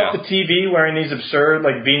 he'd show up to TV wearing these absurd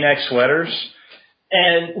like V-neck sweaters,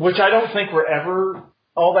 and which I don't think were ever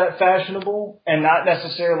all that fashionable, and not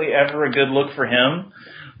necessarily ever a good look for him.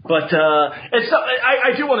 But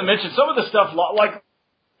I do want to mention some of the stuff, like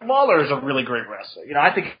Lawler is a really great wrestler.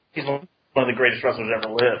 I think he's one of the greatest wrestlers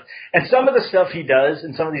ever lived. And some of the stuff he does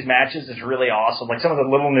in some of these matches is really awesome, like some of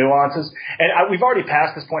the little nuances. And we've already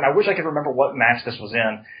passed this point. I wish I could remember what match this was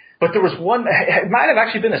in. But there was one, it might have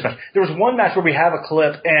actually been this match. There was one match where we have a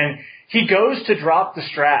clip, and he goes to drop the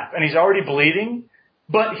strap, and he's already bleeding,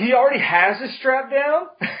 but he already has his strap down.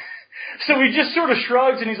 So he just sort of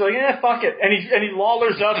shrugs, and he's like, fuck it. And he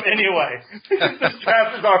Lawlers up anyway. The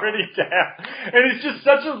strap is already down. And it's just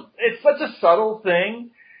such a subtle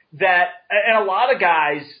thing that, and a lot of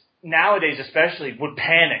guys nowadays especially would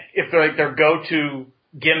panic if their go-to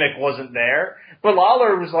gimmick wasn't there. But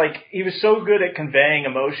Lawler was he was so good at conveying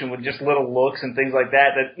emotion with just little looks and things like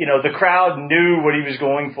that, the crowd knew what he was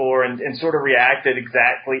going for and sort of reacted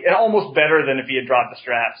exactly, and almost better than if he had dropped the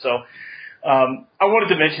strap. So, I wanted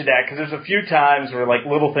to mention that because there's a few times where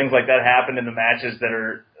little things like that happen in the matches that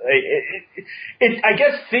are, I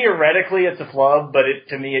guess theoretically it's a flub, but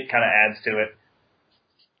to me it kind of adds to it.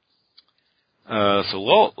 So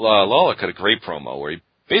Lawler cut a great promo where he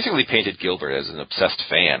basically painted Gilbert as an obsessed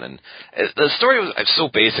fan, and the story was so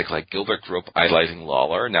basic. Like, Gilbert grew up idolizing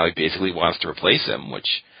Lawler, and now he basically wants to replace him.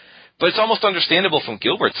 But it's almost understandable from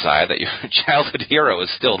Gilbert's side that your childhood hero is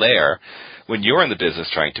still there when you're in the business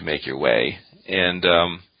trying to make your way. And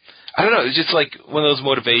I don't know, it's just like one of those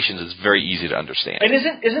motivations is very easy to understand. And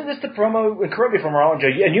isn't this the promo, correct me if I'm wrong, Joe,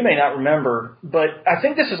 and you may not remember, but I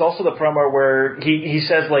think this is also the promo where he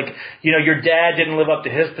says, your dad didn't live up to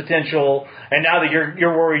his potential, and now that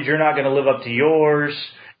you're worried you're not going to live up to yours.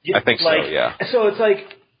 I think so, yeah. So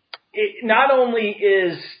it's not only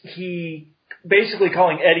is he basically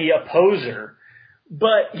calling Eddie a poser,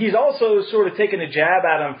 but he's also sort of taking a jab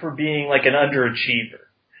at him for being like an underachiever.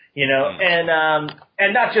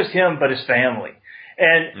 And not just him, but his family.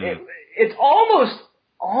 And it's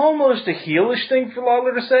almost a heelish thing for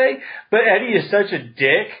Lawler to say, but Eddie is such a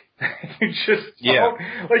dick. You just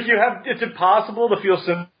it's impossible to feel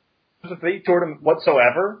sympathy toward him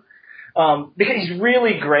whatsoever. Because he's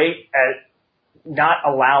really great at not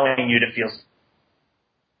allowing you to feel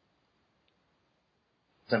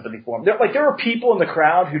sympathy for him. There are people in the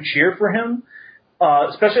crowd who cheer for him,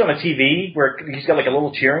 especially on the TV where he's got a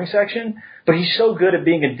little cheering section, but he's so good at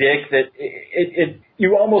being a dick that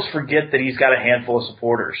you almost forget that he's got a handful of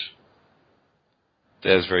supporters.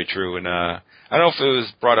 That is very true. And I don't know if it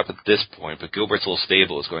was brought up at this point, but Gilbert's little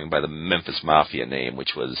stable is going by the Memphis Mafia name,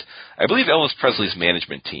 which was, I believe, Elvis Presley's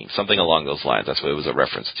management team, something along those lines. That's what it was a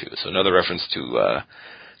reference to. So another reference to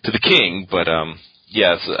the King, but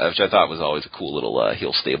yes, which I thought was always a cool little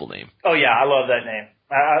heel stable name. Oh yeah, I love that name.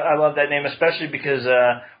 I love that name, especially because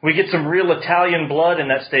we get some real Italian blood in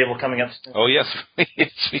that stable coming up soon. Oh yes,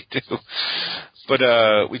 yes we do.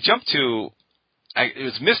 But we jumped to. It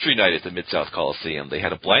was Mystery Night at the Mid-South Coliseum. They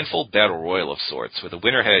had a blindfold battle royal of sorts, where the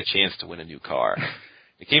winner had a chance to win a new car.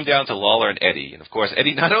 It came down to Lawler and Eddie, and of course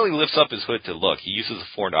Eddie not only lifts up his hood to look, he uses a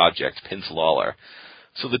foreign object, pins Lawler.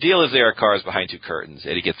 So the deal is there are cars behind two curtains.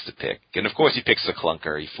 Eddie gets to pick. And of course he picks the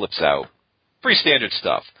clunker, he flips out. Pretty standard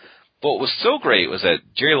stuff. But what was so great was that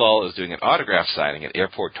Jerry Lawler was doing an autograph signing at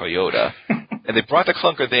Airport Toyota, and they brought the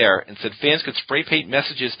clunker there and said fans could spray paint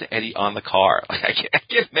messages to Eddie on the car. Like, I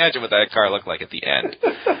can't imagine what that car looked like at the end.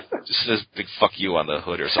 Just says big fuck you on the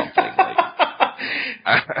hood or something. Like,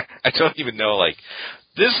 I don't even know, like,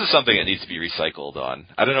 this is something that needs to be recycled on.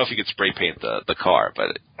 I don't know if you could spray paint the car,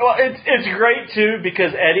 but well, it's great too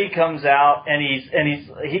because Eddie comes out and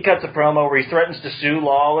he cuts a promo where he threatens to sue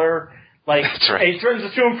Lawler. Like, that's right. He threatens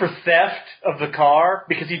to sue him for theft of the car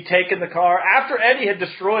because he'd taken the car after Eddie had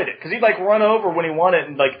destroyed it. Because he'd, like, run over when he won it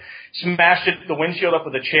and, like, smashed the windshield up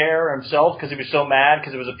with a chair himself because he was so mad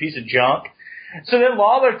because it was a piece of junk. So then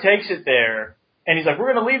Lawler takes it there, and he's like,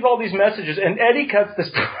 we're going to leave all these messages. And Eddie cuts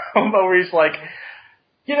this promo where he's like,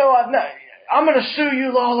 you know, I'm going to sue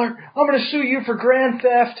you, Lawler. I'm going to sue you for grand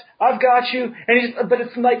theft. I've got you. But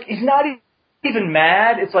it's like, he's not even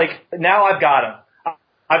mad. It's like, now I've got him.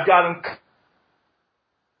 I've got him.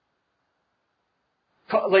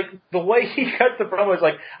 Like, the way he cut the promo is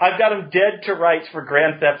like, I've got him dead to rights for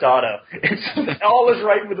Grand Theft Auto. It's all is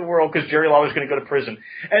right with the world because Jerry Lawler's going to go to prison.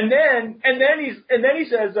 And then he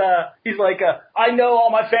says, he's like, I know all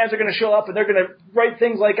my fans are going to show up and they're going to write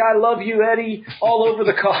things like, I love you, Eddie, all over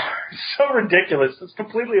the car. It's so ridiculous. It's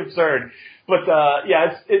completely absurd. But,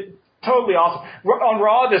 yeah, it's totally awesome. On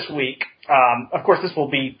Raw this week, of course, this will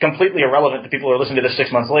be completely irrelevant to people who are listening to this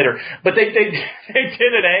 6 months later, but they did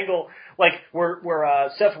an angle like where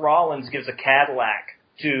Seth Rollins gives a Cadillac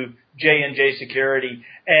to J&J Security,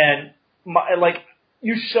 and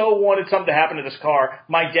you so wanted something to happen to this car.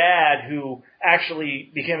 My dad, who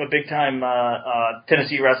actually became a big time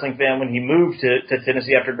Tennessee wrestling fan when he moved to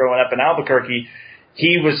Tennessee after growing up in Albuquerque,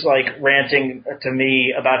 he was like ranting to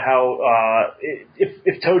me about how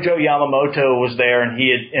if Tojo Yamamoto was there and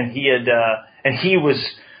he was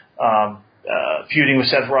feuding with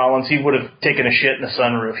Seth Rollins, he would have taken a shit in the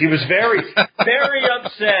sunroof. He was very very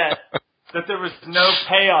upset that there was no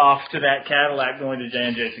payoff to that Cadillac going to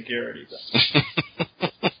J&J Security.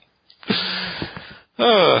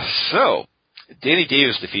 So Danny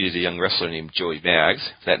Davis defeated a young wrestler named Joey Maggs.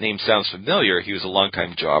 If that name sounds familiar, he was a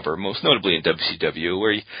longtime jobber, most notably in WCW,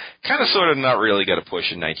 where he kind of sort of not really got a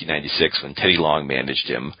push in 1996 when Teddy Long managed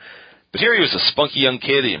him. But here he was a spunky young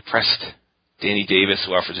kid. He impressed Danny Davis,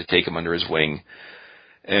 who offered to take him under his wing.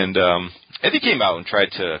 And Eddie came out and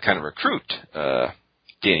tried to kind of recruit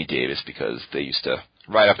Danny Davis because they used to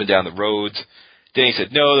ride up and down the roads. Danny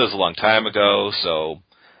said, no, that was a long time ago. So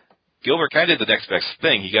Gilbert kind of did the next best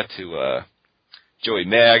thing. He got to Joey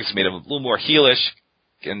Maggs, made him a little more heelish,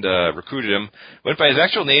 and recruited him. Went by his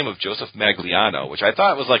actual name of Joseph Magliano, which I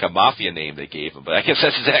thought was like a mafia name they gave him, but I guess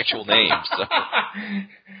that's his actual name. So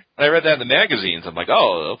I read that in the magazines. I'm like,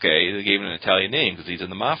 oh, okay, they gave him an Italian name because he's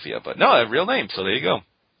in the mafia. But no, a real name, so there you go.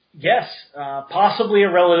 Yes, possibly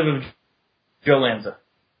a relative of Joe Lanza.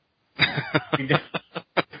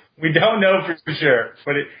 We don't know for sure,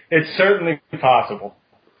 but it's certainly possible.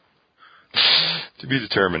 To be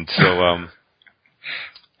determined. So,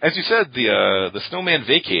 as you said, the Snowman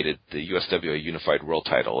vacated the USWA Unified World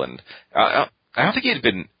Title, and I don't think he had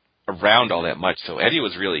been around all that much. So Eddie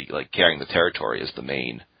was really like carrying the territory as the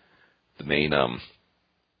main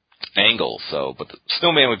angle. So, but the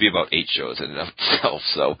Snowman would be about 8 shows in and of itself.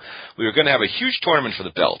 So we were going to have a huge tournament for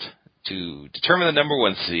the belt to determine the number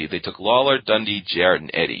 1 seed. They took Lawler, Dundee, Jarrett,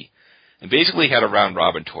 and Eddie, and basically had a round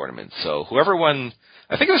robin tournament. So whoever won,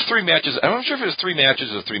 I think it was 3 matches. I'm not sure if it was 3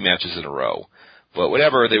 matches or 3 matches in a row. But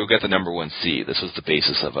whatever, they would get the number 1 seed. This was the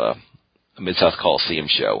basis of a Mid-South Coliseum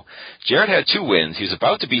show. Jarrett had 2 wins. He was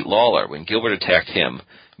about to beat Lawler when Gilbert attacked him,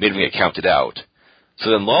 made him get counted out. So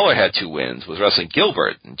then Lawler had 2 wins, was wrestling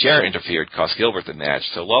Gilbert, and Jarrett interfered, cost Gilbert the match.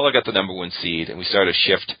 So Lawler got the number 1 seed, and we started a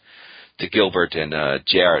shift to Gilbert and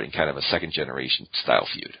Jarrett in kind of a second-generation style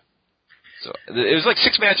feud. So it was like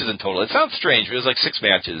 6 matches in total. It sounds strange, but it was like 6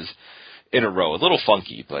 matches in a row. A little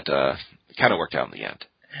funky, but it kind of worked out in the end.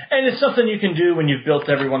 And it's something you can do when you've built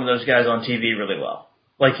every one of those guys on TV really well.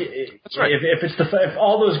 Like, That's right. if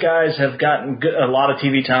all those guys have gotten a lot of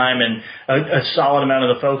TV time and a solid amount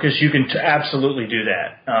of the focus, you can absolutely do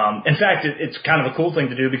that. In fact, it's kind of a cool thing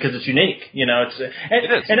to do because it's unique. You know, It is.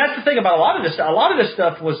 and that's the thing about a lot of this stuff. A lot of this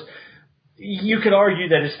stuff was, you could argue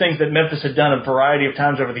that it's things that Memphis had done a variety of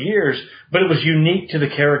times over the years, but it was unique to the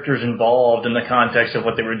characters involved in the context of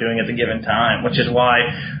what they were doing at the given time, which is why,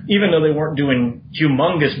 even though they weren't doing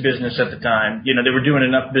humongous business at the time, you know, they were doing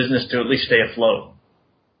enough business to at least stay afloat.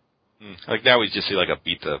 Like now we just see like a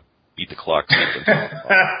beat the clock.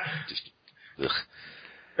 Just, ugh.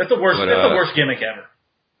 That's the worst. That's the worst gimmick ever,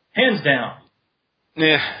 hands down.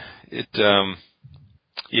 Yeah, it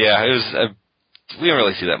was. We don't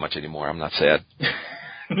really see that much anymore. I'm not sad.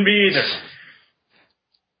 Me either.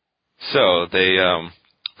 So they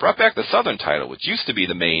brought back the Southern title, which used to be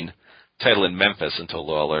the main title in Memphis until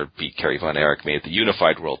Lawler beat Kerry Von Erich, made it the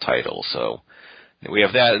Unified World title. So we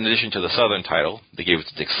have that in addition to the Southern title. They gave it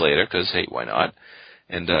to Dick Slater because, hey, why not?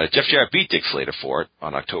 And Jeff Jarrett beat Dick Slater for it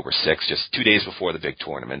on October 6th, just 2 days before the big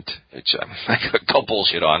tournament, which I could call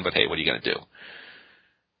bullshit on, but hey, what are you going to do?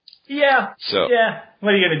 Yeah. So, yeah.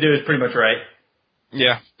 What are you going to do is pretty much right.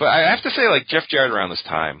 Yeah, but I have to say, like, Jeff Jarrett around this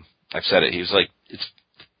time, I've said it, he was like, it's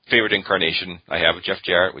favorite incarnation I have of Jeff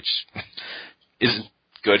Jarrett, which isn't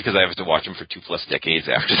good because I have to watch him for 2+ decades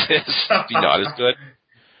after this to be not as good.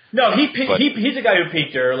 No, he's a guy who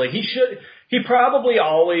peaked early. He probably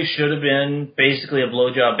always should have been basically a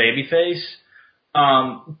blowjob babyface.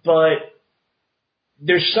 But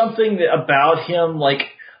there's something about him, like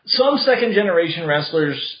some second generation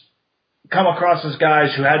wrestlers come across as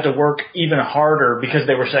guys who had to work even harder because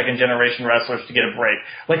they were second generation wrestlers to get a break.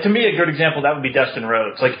 Like, to me, a good example, that would be Dustin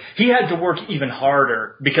Rhodes. Like, he had to work even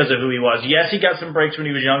harder because of who he was. Yes, he got some breaks when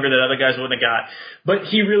he was younger that other guys wouldn't have got, but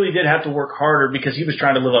he really did have to work harder because he was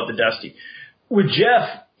trying to live up to Dusty. With Jeff,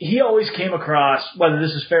 he always came across, whether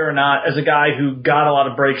this is fair or not, as a guy who got a lot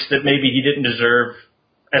of breaks that maybe he didn't deserve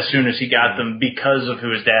as soon as he got them because of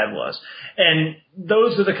who his dad was. And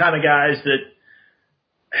those are the kind of guys that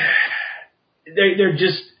they're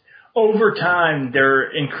just, over time, they're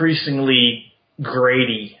increasingly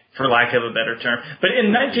grady, for lack of a better term. But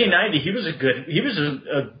in 1990, he was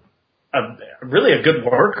really a good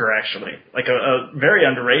worker, actually. Like a very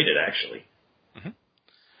underrated, actually. Mm-hmm.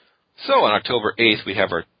 So on October 8th, we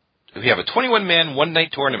have a 21-man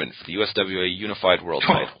one-night tournament for the USWA Unified World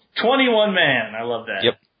title. 21-man, I love that.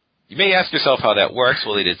 Yep. You may ask yourself how that works.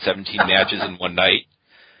 Well, they did 17 matches in one night.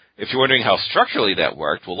 If you're wondering how structurally that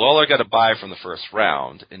worked, well, Lawler got a bye from the first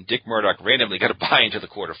round, and Dick Murdoch randomly got a bye into the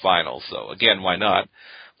quarterfinals. So, again, why not?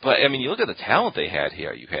 But, I mean, you look at the talent they had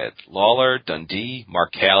here. You had Lawler, Dundee,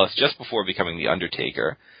 Mark Callis, just before becoming The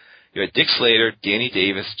Undertaker. You had Dick Slater, Danny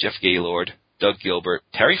Davis, Jeff Gaylord, Doug Gilbert,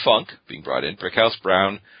 Terry Funk being brought in, Brickhouse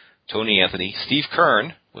Brown, Tony Anthony, Steve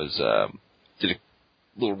Kern did a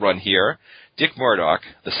little run here, Dick Murdoch,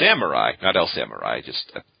 the Samurai, not El Samurai,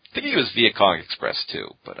 I think he was Viet Cong Express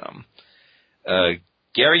too, but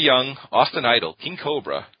Gary Young, Austin Idol, King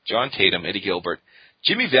Cobra, John Tatum, Eddie Gilbert,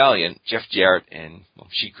 Jimmy Valiant, Jeff Jarrett, and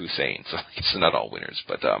Sheik Hussein. So I guess they're not all winners,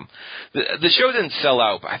 but the show didn't sell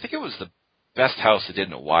out. But I think it was the best house they did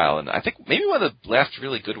in a while, and I think maybe one of the last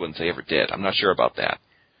really good ones they ever did. I'm not sure about that,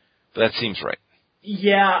 but that seems right.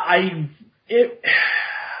 Yeah,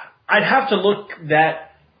 I'd have to look that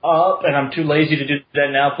up, and I'm too lazy to do that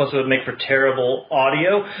now, plus it would make for terrible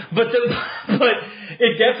audio. But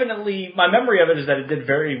it definitely, my memory of it is that it did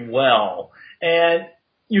very well. And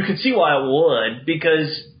you can see why it would,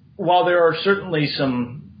 because while there are certainly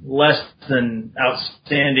some less than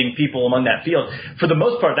outstanding people among that field, for the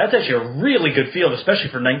most part, that's actually a really good field, especially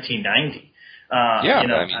for 1990. Yeah, you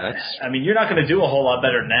know, I mean, you're not going to do a whole lot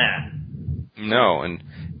better than that. No, and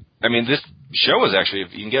I mean, this show was actually,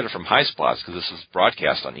 you can get it from High Spots because this was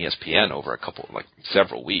broadcast on ESPN over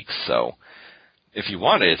several weeks. So if you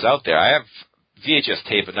want it, it's out there. I have VHS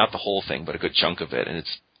tape, but not the whole thing, but a good chunk of it. And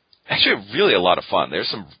it's actually really a lot of fun. There's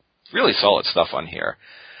some really solid stuff on here.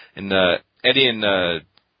 And Eddie and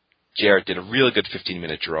Jarrett did a really good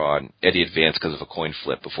 15-minute draw, and Eddie advanced because of a coin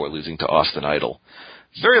flip before losing to Austin Idol.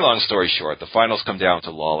 Very long story short, the finals come down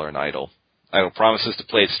to Lawler and Idol. Idol promises to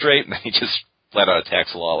play it straight, and then he just flat out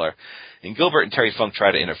attacks Lawler. And Gilbert and Terry Funk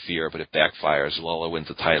try to interfere, but it backfires. Lawler wins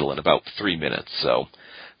the title in about 3 minutes. So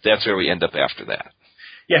that's where we end up after that.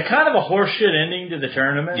 Yeah, kind of a horseshit ending to the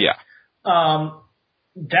tournament. Yeah.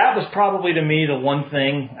 That was probably, to me, the one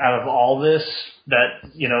thing out of all this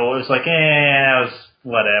that, you know, it was like, it was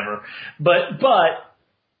whatever. But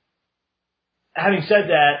having said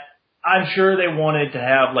that, I'm sure they wanted to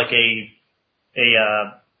have like a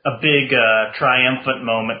big triumphant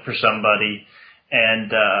moment for somebody.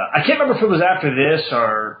 And I can't remember if it was after this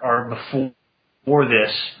or before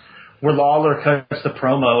this, where Lawler cuts the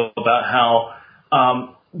promo about how,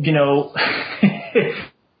 he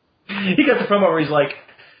got the promo where he's like,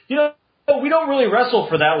 we don't really wrestle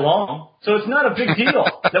for that long, so it's not a big deal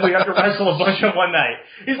that we have to wrestle a bunch in one night.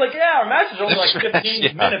 He's like, our match is only like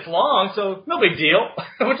 15 minutes long, so no big deal,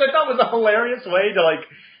 which I thought was a hilarious way to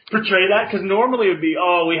portray that, because normally it would be,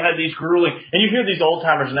 we had these grueling, and you hear these old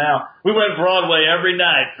timers now, we went Broadway every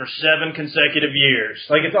night for 7 consecutive years.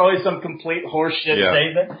 It's always some complete horseshit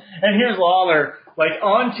statement. And here's Lawler,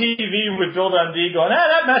 on TV with Bill Dundee going,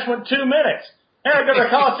 that match went 2 minutes. And I go to the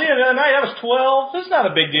Coliseum the other night, that was 12. This is not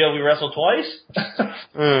a big deal, we wrestled twice.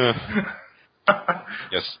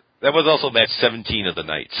 Yes. That was also match 17 of the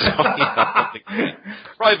night, so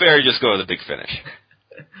probably better just go to the big finish.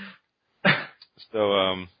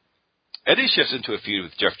 So, Eddie shifts into a feud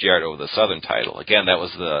with Jeff Jarrett over the Southern title. Again, that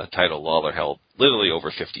was the title Lawler held literally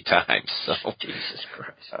over 50 times. So, Jesus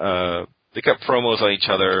Christ. They cut promos on each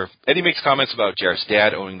other. Eddie makes comments about Jarrett's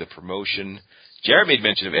dad owning the promotion. Jarrett made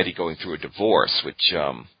mention of Eddie going through a divorce, which,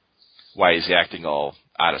 why he's acting all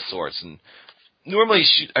out of sorts. And normally,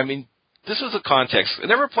 this was a context. It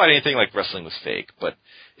never applied to anything like wrestling was fake, but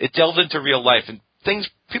it delved into real life and things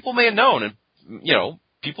people may have known. And,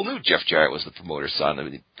 people knew Jeff Jarrett was the promoter's son.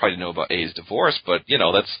 They probably didn't know about Eddie's divorce, but,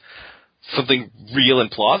 that's something real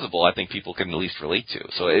and plausible I think people can at least relate to.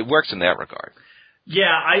 So it works in that regard.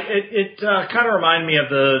 Yeah, it kind of reminded me of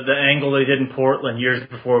the angle they did in Portland years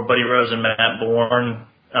before Buddy Rose and Matt Bourne,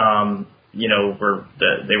 where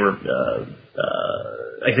they were,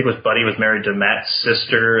 I think it was Buddy was married to Matt's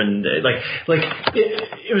sister, and it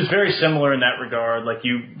was very similar in that regard.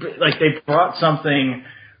 They brought something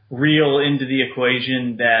real into the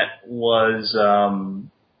equation that was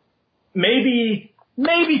maybe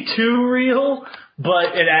too real,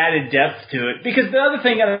 but it added depth to it. Because the other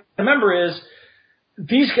thing I remember is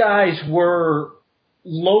these guys were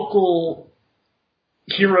local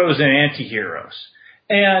heroes and anti-heroes.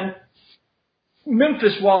 And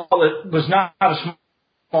Memphis, while it was not a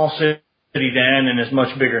small city then and is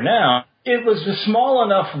much bigger now, it was a small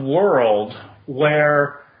enough world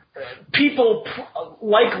where people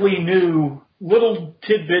likely knew little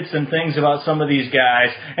tidbits and things about some of these guys,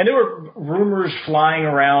 and there were rumors flying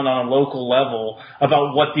around on a local level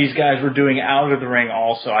about what these guys were doing out of the ring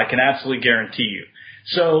also, I can absolutely guarantee you.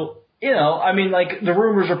 So, the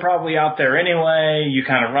rumors are probably out there anyway, you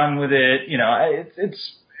kind of run with it,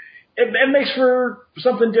 it makes for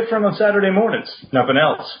something different on Saturday mornings, nothing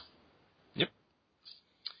else.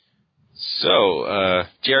 So,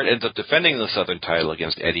 Jarrett ends up defending the Southern title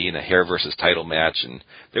against Eddie in a hair versus title match, and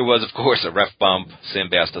there was, of course, a ref bump. Sam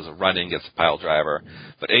Bass does a run-in, gets a pile driver,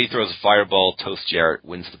 but Eddie throws a fireball, toasts Jarrett,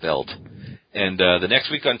 wins the belt. And the next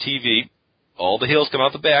week on TV, all the heels come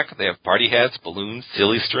out the back. They have party hats, balloons,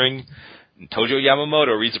 silly string, and Tojo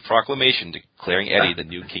Yamamoto reads a proclamation declaring Eddie the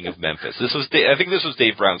new king of Memphis. I think this was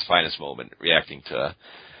Dave Brown's finest moment, reacting to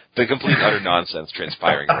the complete utter nonsense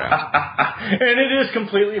transpiring around. And it is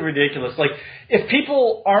completely ridiculous. If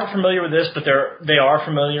people aren't familiar with this, but they are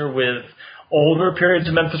familiar with older periods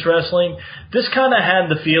of Memphis wrestling, this kind of had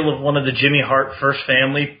the feel of one of the Jimmy Hart First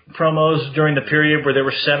Family promos during the period where there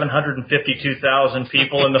were 752,000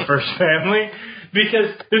 people in the First Family,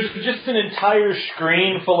 because there's just an entire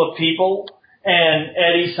screen full of people, and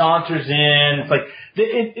Eddie saunters in.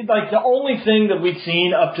 It's the only thing that we'd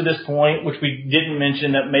seen up to this point, which we didn't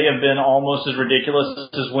mention, that may have been almost as ridiculous,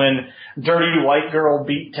 is when Dirty White Girl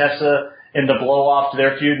beat Tessa in the blow-off to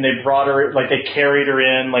their feud, and they brought her, they carried her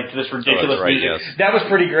in, to this ridiculous music. Yes. That was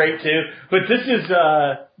pretty great, too. But this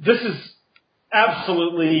is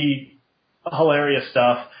absolutely hilarious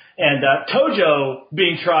stuff. And Tojo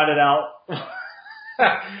being trotted out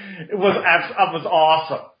was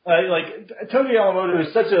awesome. Tojo Yamamoto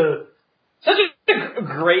is such a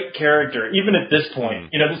great character, even at this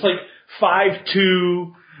point. This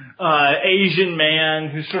 5'2" Asian man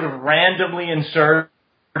who's sort of randomly inserted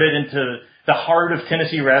into the heart of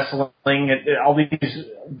Tennessee wrestling at all these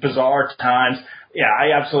bizarre times. Yeah,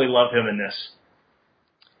 I absolutely love him in this.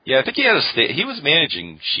 Yeah, I think he was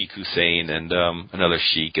managing Sheik Hussein and another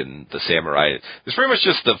Sheik and the Samurai. It's pretty much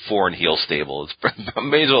just the foreign heel stable.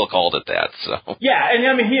 May as well have called it that. So yeah,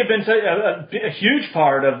 and he had been a huge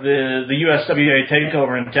part of the USWA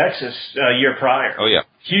takeover in Texas a year prior. Oh yeah,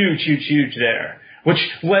 huge there, which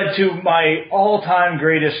led to my all-time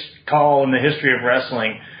greatest call in the history of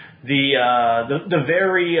wrestling. The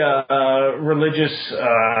very religious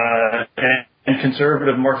and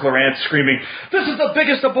conservative Mark Lowrance screaming, "This is the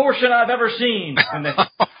biggest abortion I've ever seen!" And then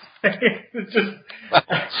It's just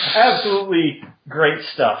absolutely great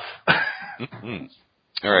stuff. Mm-hmm.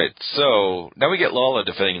 All right, so now we get Lawler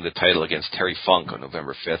defending the title against Terry Funk on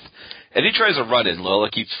November 5th. Eddie tries a run-in.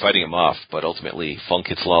 Lawler keeps fighting him off, but ultimately Funk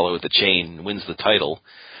hits Lawler with the chain and wins the title.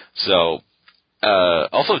 So,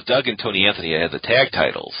 also Doug and Tony Anthony had the tag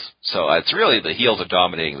titles. So it's really the heels are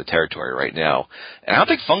dominating the territory right now. And I don't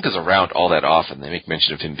think Funk is around all that often. They make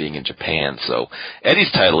mention of him being in Japan. So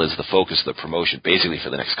Eddie's title is the focus of the promotion basically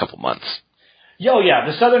for the next couple months. Yeah,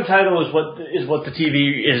 the Southern title is what the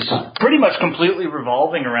TV is pretty much completely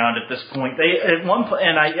revolving around at this point. They at one point,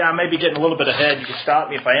 and I may be getting a little bit ahead. You can stop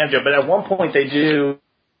me if I am, Joe. But at one point, they do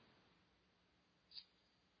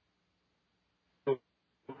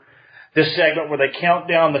this segment where they count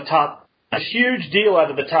down the top, a huge deal out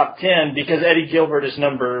of the top 10 because Eddie Gilbert is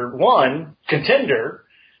number 1 contender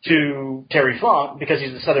to Terry Funk because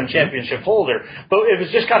he's the Southern Championship holder. But it was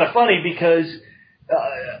just kind of funny because.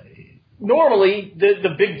 Normally,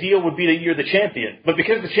 the big deal would be that you're the champion. But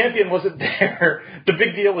because the champion wasn't there, the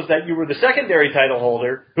big deal was that you were the secondary title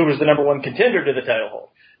holder who was the number 1 contender to the title hold.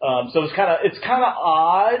 So it's kind of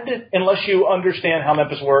odd unless you understand how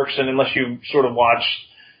Memphis works and unless you sort of watch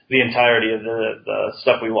the entirety of the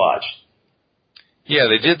stuff we watched. Yeah,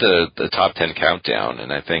 they did the top 10 countdown,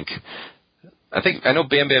 and I know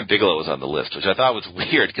Bam Bam Bigelow was on the list, which I thought was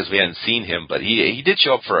weird because we hadn't seen him, but he did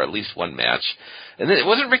show up for at least one match. And then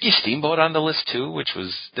wasn't Ricky Steamboat on the list too,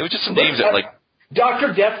 there were just some names that like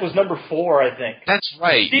Dr. Death was number 4, I think. That's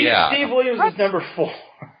right, Steve Williams was number 4.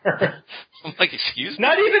 I'm like, excuse me?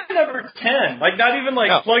 Not even number 10. Like not even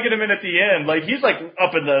plugging him in at the end. Like he's like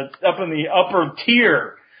up in the upper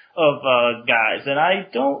tier of guys. And I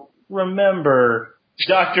don't remember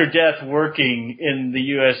Dr. Death working in the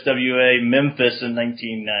USWA Memphis in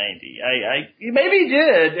 1990. Maybe he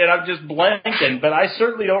did, and I'm just blanking, but I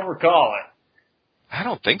certainly don't recall it. I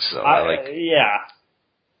don't think so. Yeah.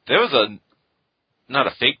 There was not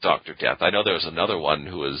a fake Dr. Death. I know there was another one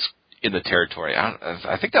who was in the territory.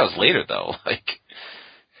 I think that was later though,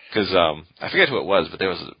 because I forget who it was, but there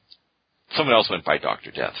was someone else went by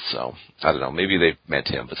Dr. Death. So I don't know. Maybe they meant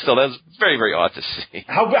him, but still, that was very, very odd to see.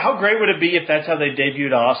 How great would it be if that's how they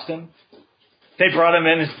debuted Austin? They brought him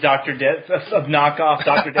in as Dr. Death, of knockoff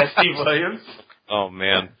Dr. Death Steve Williams. Oh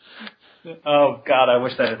man. Oh God, I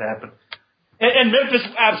wish that had happened. And Memphis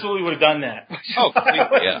absolutely would have done that. Oh,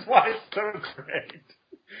 yeah. Which is why it's so great.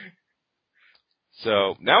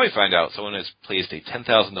 So now we find out someone has placed a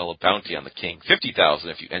 $10,000 bounty on the King, $50,000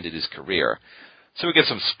 if you ended his career. So we get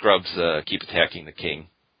some scrubs keep attacking the King.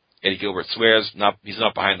 Eddie Gilbert swears he's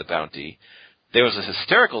not behind the bounty. There was a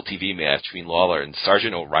hysterical TV match between Lawler and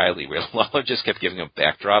Sergeant O'Reilly where Lawler just kept giving him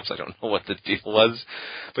backdrops. I don't know what the deal was.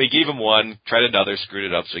 But he gave him one, tried another,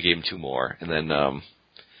 screwed it up, so he gave him 2 more. And then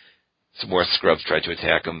some more scrubs tried to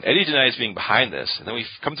attack him. Eddie denies being behind this. And then we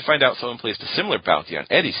come to find out someone placed a similar bounty on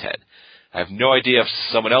Eddie's head. I have no idea if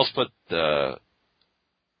someone else put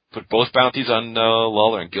both bounties on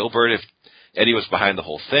Lawler and Gilbert, if Eddie was behind the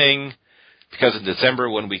whole thing. Because in December,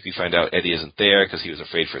 1 week, we find out Eddie isn't there because he was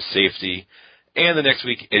afraid for his safety. And the next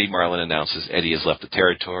week, Eddie Marlin announces Eddie has left the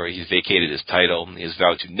territory. He's vacated his title. He has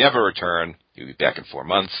vowed to never return. He'll be back in 4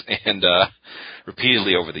 months. And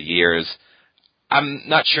repeatedly over the years. I'm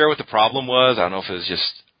not sure what the problem was. I don't know if it was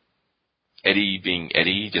just Eddie being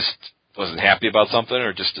Eddie, just wasn't happy about something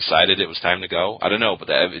or just decided it was time to go. I don't know, but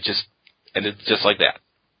it just ended just like that.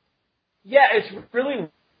 Yeah, it's really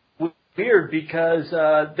weird because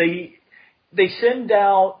they send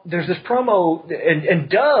out, there's this promo, and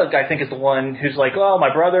Doug, I think, is the one who's like, oh,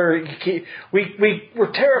 my brother,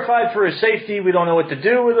 we're terrified for his safety. We don't know what to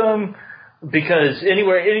do with him because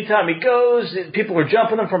anytime he goes, people are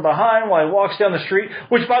jumping him from behind while he walks down the street,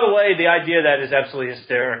 which, by the way, the idea of that is absolutely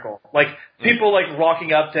hysterical. Like, people, like,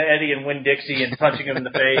 walking up to Eddie and Winn-Dixie and punching him in the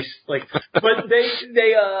face. Like, but they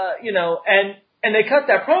and they cut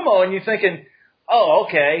that promo, and you're thinking, oh,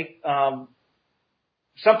 okay,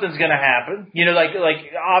 something's going to happen. Like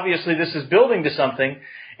obviously this is building to something.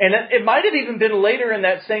 And it might have even been later in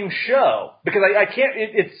that same show because I can't,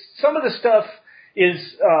 it's some of the stuff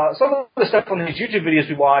from these YouTube videos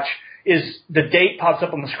we watch is the date pops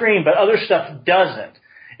up on the screen, but other stuff doesn't.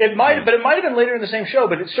 It might have been later in the same show,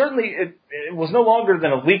 but it was no longer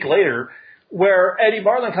than a week later where Eddie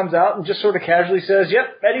Marlin comes out and just sort of casually says,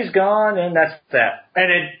 yep, Eddie's gone, and that's that.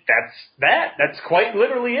 And that's that. That's quite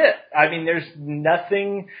literally it. I mean, there's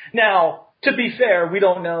nothing. Now, to be fair, we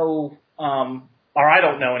don't know, or I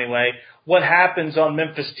don't know anyway, what happens on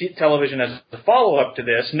Memphis television as a follow-up to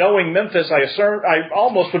this. Knowing Memphis, I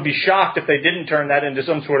almost would be shocked if they didn't turn that into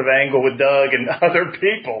some sort of angle with Doug and other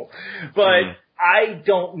people. But I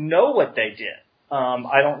don't know what they did.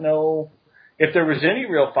 I don't know if there was any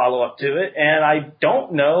real follow-up to it, and I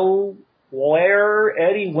don't know where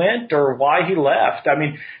Eddie went or why he left. I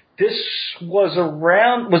mean, this was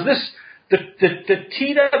the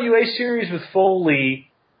TWA series with Foley,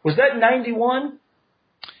 was that 91?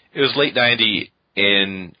 It was late 90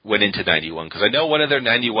 and went into 91, because I know one of their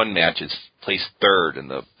 91 matches placed third in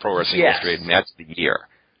the Pro Wrestling Illustrated Match of the Year.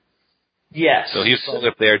 Yes. So he was still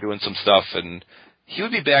up there doing some stuff, and he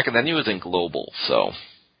would be back, and then he was in Global, so.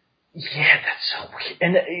 Yeah, that's so weird.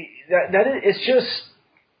 And it's just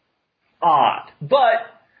odd. But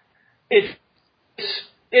it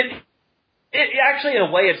actually, in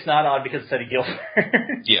a way, it's not odd because it's Eddie Gilbert.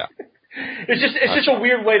 Yeah. It's just a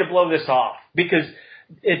weird way to blow this off, because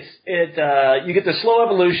you get the slow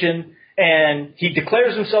evolution, and he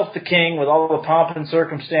declares himself the king with all the pomp and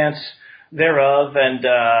circumstance thereof, and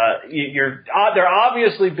they're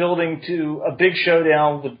obviously building to a big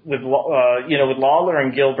showdown with Lawler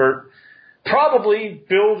and Gilbert, probably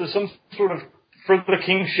build to some sort of for the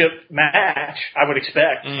kingship match, I would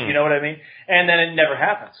expect. You know what I mean? And then it never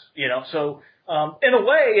happens. So in a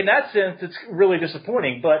way, in that sense, it's really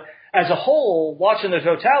disappointing. But as a whole, watching the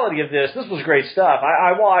totality of this was great stuff.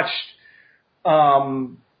 I watched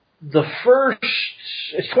the first,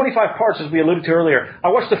 it's 25 parts, as we alluded to earlier. I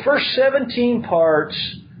watched the first 17 parts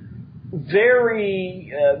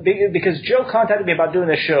because Joe contacted me about doing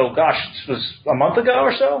this show, it was a month ago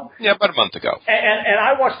or so? Yeah, about a month ago. And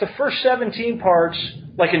I watched the first 17 parts,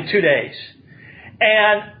 like, in 2 days.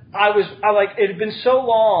 And it had been so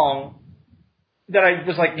long that I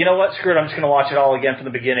was like, you know what, screw it, I'm just going to watch it all again from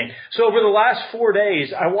the beginning. So over the last 4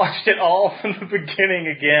 days, I watched it all from the beginning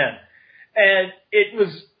again. And it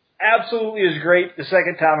was absolutely as great the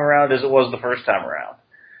second time around as it was the first time around.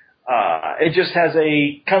 It just has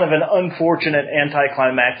a kind of an unfortunate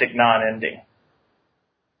anticlimactic non-ending.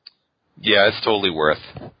 Yeah, it's totally worth.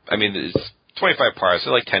 I mean, it's 25 parts.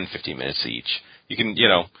 They're like 10, 15 minutes each. You can,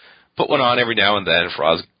 put one on every now and then if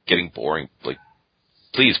Raw's getting boring. Like,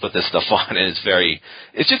 please put this stuff on. And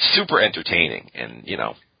it's just super entertaining. And,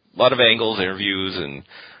 a lot of angles, interviews, and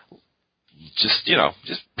just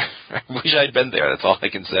I wish I'd been there. That's all I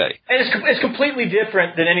can say. And it's completely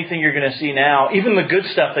different than anything you're going to see now. Even the good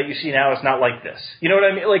stuff that you see now is not like this. You know what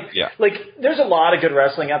I mean? Like there's a lot of good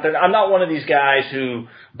wrestling out there. I'm not one of these guys who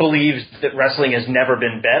believes that wrestling has never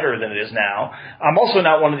been better than it is now. I'm also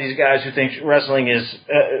not one of these guys who thinks wrestling is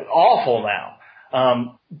awful now.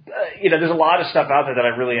 There's a lot of stuff out there that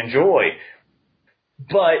I really enjoy,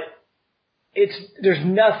 but there's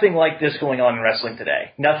nothing like this going on in wrestling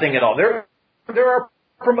today. Nothing at all. There are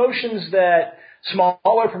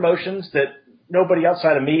smaller promotions that nobody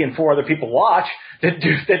outside of me and 4 other people watch that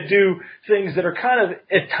do things that are kind of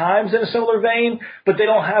at times in a similar vein, but they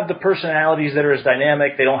don't have the personalities that are as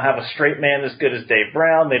dynamic. They don't have a straight man as good as Dave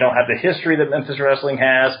Brown. They don't have the history that Memphis Wrestling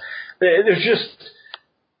has. I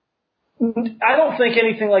don't think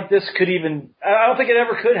anything like this I don't think it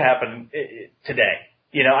ever could happen today.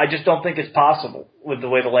 I just don't think it's possible with the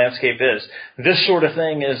way the landscape is. This sort of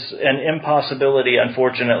thing is an impossibility,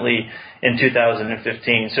 unfortunately, in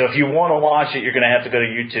 2015. So if you want to watch it, you're going to have to go to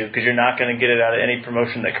YouTube, because you're not going to get it out of any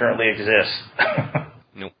promotion that currently exists.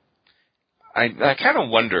 Nope. I kind of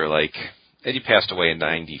wonder, Eddie passed away in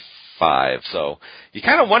 95, so you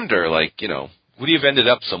kind of wonder, would he have ended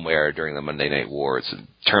up somewhere during the Monday Night Wars in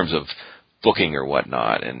terms of booking or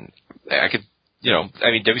whatnot? And I could...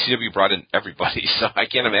 WCW brought in everybody, so I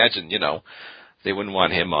can't imagine, they wouldn't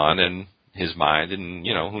want him on in his mind, and,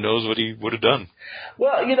 who knows what he would have done.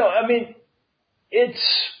 Well,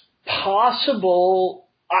 it's possible.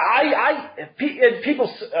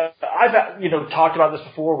 People, I've, talked about this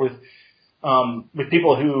before with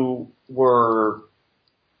people who were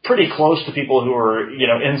pretty close to people who were,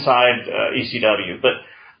 inside ECW, but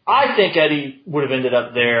I think Eddie would have ended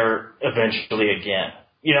up there eventually again.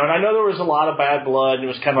 And I know there was a lot of bad blood, and it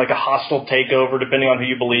was kind of like a hostile takeover, depending on who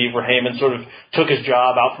you believe, where Heyman sort of took his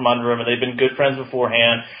job out from under him, and they'd been good friends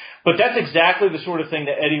beforehand. But that's exactly the sort of thing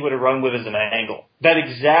that Eddie would have run with as an angle. That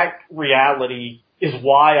exact reality is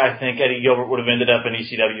why I think Eddie Gilbert would have ended up in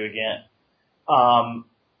ECW again. I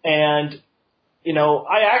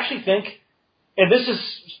actually think, and this is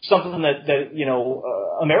something that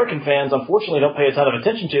American fans unfortunately don't pay a ton of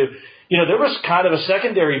attention to, there was kind of a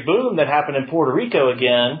secondary boom that happened in Puerto Rico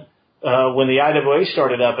again when the IWA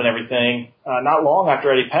started up and everything, not long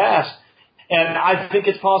after Eddie passed. And I think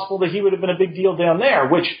it's possible that he would have been a big deal down there,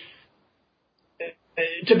 which,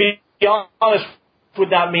 to be honest,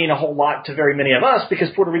 would not mean a whole lot to very many of us, because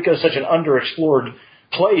Puerto Rico is such an underexplored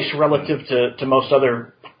place relative to most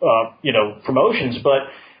other, promotions. But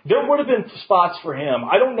there would have been spots for him.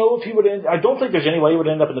 I don't know if he would I don't think there's any way he would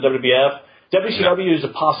end up in the WWF. WCW is a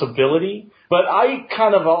possibility, but I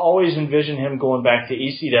kind of always envision him going back to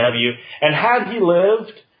ECW. And had he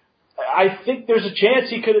lived, I think there's a chance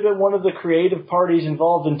he could have been one of the creative parties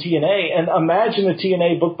involved in TNA. And imagine the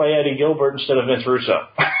TNA booked by Eddie Gilbert instead of Vince Russo.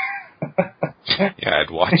 Yeah,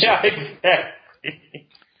 I'd watch it. Yeah, exactly.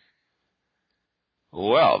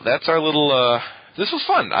 Well, that's our little, this was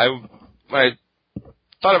fun. I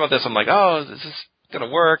thought about this, I'm like, oh, is this going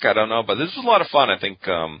to work? I don't know, but this was a lot of fun. I think,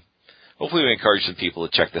 hopefully we encourage some people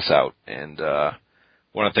to check this out. And,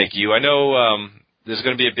 want to thank you. I know, there's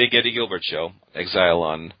going to be a big Eddie Gilbert show, Exile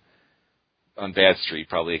on Bad Street,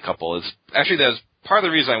 probably a couple. Actually, that's part of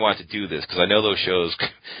the reason I wanted to do this, because I know those shows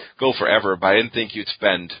go forever, but I didn't think you'd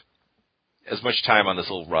spend as much time on this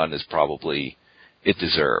little run as probably it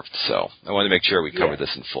deserved. So I wanted to make sure we covered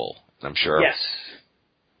this in full. I'm sure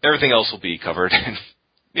everything else will be covered in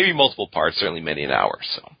maybe multiple parts, certainly many an hour.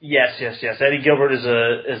 So yes. Eddie Gilbert is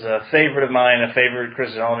a favorite of mine, a favorite of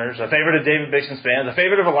Chris Ellner's, a favorite of David Bixens's fans, a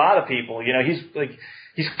favorite of a lot of people. You know,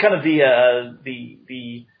 he's kind of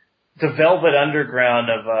the velvet underground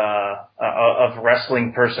of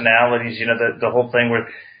wrestling personalities. You know, the whole thing where.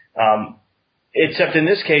 Except in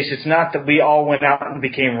this case, it's not that we all went out and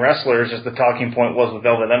became wrestlers, as the talking point was with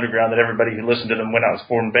Velvet Underground, that everybody who listened to them went out and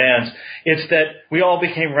formed bands. It's that we all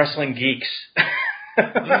became wrestling geeks.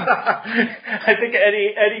 I think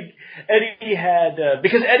Eddie had,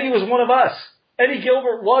 because Eddie was one of us. Eddie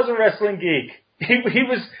Gilbert was a wrestling geek. He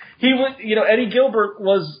was, you know, Eddie Gilbert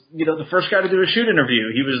was, you know, the first guy to do a shoot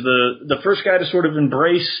interview. He was the first guy to sort of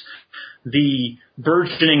embrace the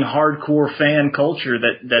burgeoning hardcore fan culture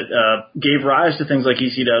that gave rise to things like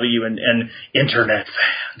ECW and internet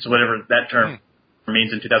fans, whatever that term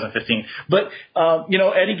means in 2015. But, you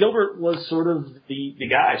know, Eddie Gilbert was sort of the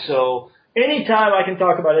guy. So anytime I can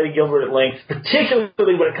talk about Eddie Gilbert at length,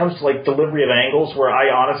 particularly when it comes to like delivery of angles, where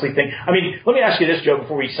I honestly think, I mean, let me ask you this, Joe,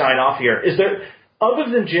 before we sign off here. Is there, other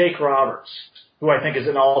than Jake Roberts, who I think is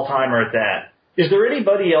an all-timer at that, is there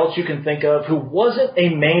anybody else you can think of who wasn't a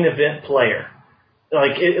main event player,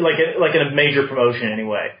 like in a major promotion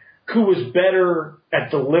anyway, who was better at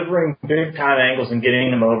delivering big-time angles and getting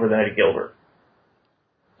them over than Eddie Gilbert?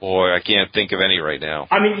 Boy, I can't think of any right now.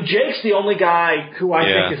 I mean, Jake's the only guy who I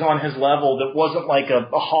think is on his level that wasn't like a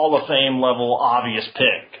Hall of Fame level obvious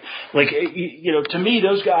pick. Like, you know, to me,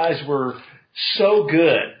 those guys were so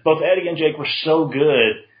good. Both Eddie and Jake were so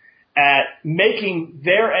good at making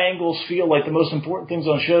their angles feel like the most important things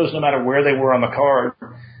on shows, no matter where they were on the card.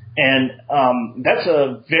 And that's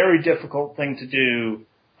a very difficult thing to do.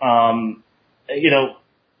 You know,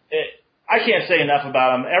 I can't say enough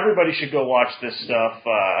about him. Everybody should go watch this stuff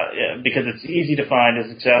because it's easy to find, it's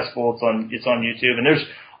accessible, it's on YouTube, and there's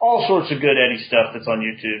all sorts of good Eddie stuff that's on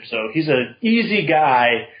YouTube. So he's an easy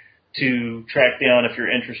guy to track down if you're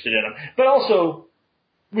interested in him. But also,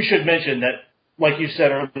 we should mention that, like you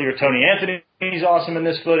said earlier, Tony Anthony's awesome in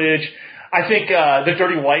this footage. I think the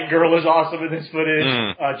Dirty White Girl is awesome in this footage.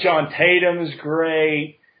 John Tatum's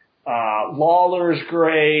great. Lawler's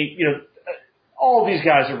great. You know, all these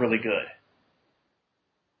guys are really good.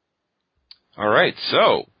 All right,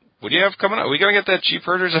 so what do you have coming up? Are we going to get that Sheep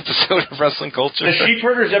Herders episode of Wrestling Culture? The Sheep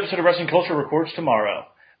Herders episode of Wrestling Culture records tomorrow.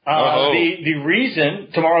 The reason,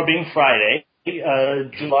 tomorrow being Friday,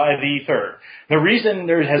 July the 3rd. The reason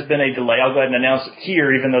there has been a delay, I'll go ahead and announce it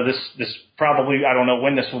here, even though this probably, I don't know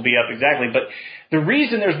when this will be up exactly, but the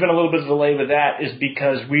reason there's been a little bit of delay with that is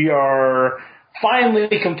because we are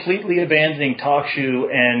finally completely abandoning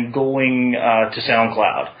TalkShoe and going to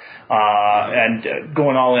SoundCloud. And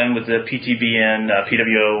going all in with the PTBN,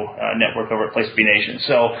 PWO network over at Place to Be Nation.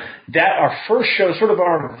 So that our first show, sort of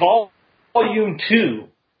our volume 2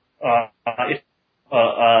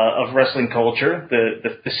 of Wrestling Culture,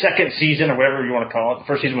 the second season or whatever you want to call it. The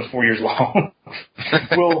first season was 4 years long.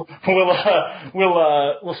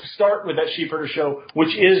 We'll start with that Sheepherder show,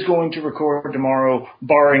 which is going to record tomorrow,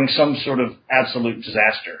 barring some sort of absolute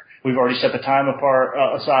disaster. We've already set the time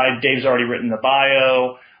aside. Dave's already written the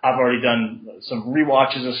bio. I've already done some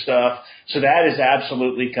rewatches of stuff. So that is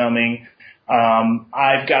absolutely coming.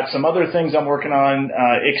 I've got some other things I'm working on.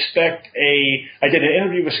 I did an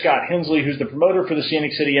interview with Scott Hensley, who's the promoter for the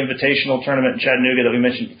Scenic City Invitational Tournament in Chattanooga that we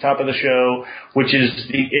mentioned at the top of the show, which is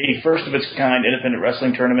a first of its kind independent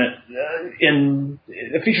wrestling tournament.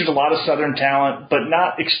 It features a lot of Southern talent, but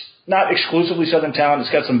not exclusively Southern talent.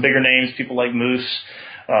 It's got some bigger names, people like Moose,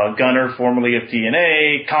 Gunner, formerly of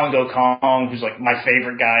TNA, Congo Kong, who's like my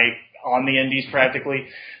favorite guy on the indies practically.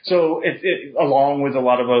 So it along with a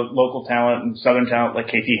lot of local talent and Southern talent like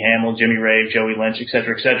KT Hamill, Jimmy Rave, Joey Lynch, et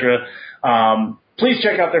cetera, et cetera. please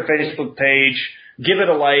check out their Facebook page. Give it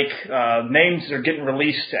a like. Names are getting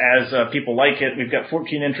released as people like it. We've got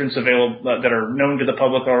 14 entrants available that are known to the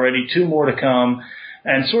public already, 2 more to come.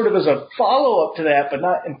 And sort of as a follow-up to that, but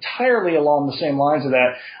not entirely along the same lines of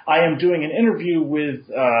that, I am doing an interview with,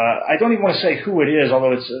 I don't even want to say who it is,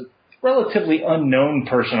 although it's a relatively unknown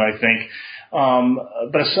person, I think,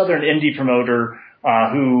 but a Southern indie promoter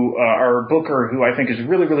or booker who I think is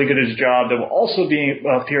really, really good at his job that will also be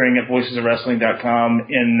appearing at voicesofwrestling.com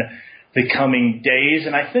in the coming days,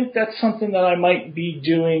 and I think that's something that I might be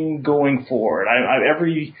doing going forward.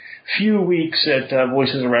 Every few weeks at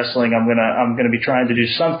Voices of Wrestling, I'm gonna be trying to do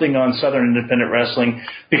something on Southern independent wrestling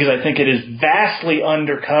because I think it is vastly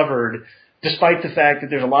undercovered, despite the fact that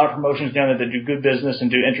there's a lot of promotions down there that do good business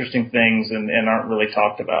and do interesting things and aren't really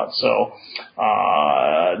talked about. So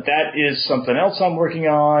that is something else I'm working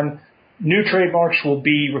on. New Trademarks will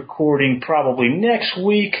be recording probably next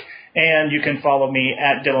week. And you can follow me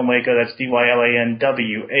at Dylan Waco, that's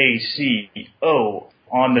DYLANWACO,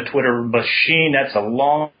 on the Twitter machine. That's a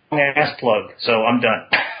long-ass plug, so I'm done.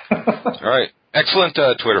 All right. Excellent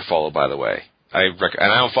Twitter follow, by the way. And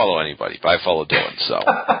I don't follow anybody, but I follow Dylan, so.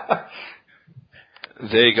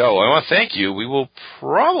 There you go. I want to thank you. We will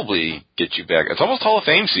probably get you back. It's almost Hall of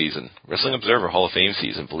Fame season. Wrestling Observer Hall of Fame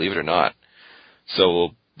season, believe it or not. So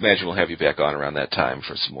we'll imagine we'll have you back on around that time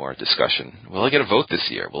for some more discussion. Will I get a vote this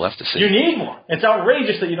year? We'll have to see. You need one. It's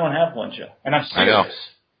outrageous that you don't have one, Joe. And I'm serious. I know.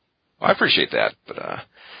 Well, I appreciate that. But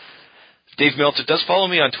Dave Meltzer does follow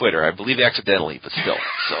me on Twitter. I believe accidentally, but still.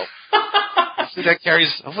 So hopefully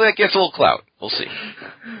that gets a little clout. We'll see.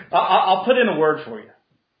 I'll put in a word for you.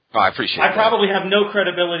 Oh, I appreciate that. I probably have no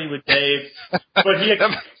credibility with Dave, but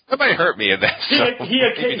that might hurt me in that.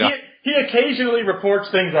 He occasionally reports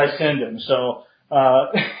things I send him, so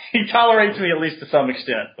he tolerates me at least to some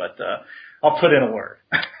extent. But I'll put in a word.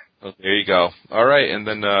 Well, there you go. All right, and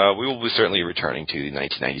then we will be certainly returning to the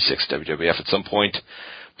 1996 WWF at some point.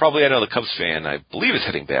 Probably, I know the Cubs fan, I believe, is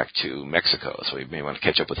heading back to Mexico, so we may want to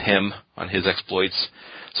catch up with him on his exploits.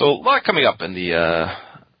 So a lot coming up in the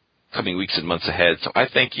coming weeks and months ahead. So I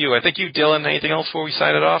thank you. I thank you, Dylan. Anything else before we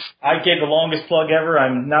sign it off? I gave the longest plug ever.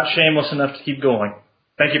 I'm not shameless enough to keep going.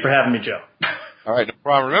 Thank you for having me, Joe. All right, no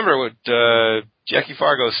problem. Remember what Jackie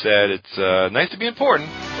Fargo said. It's nice to be important,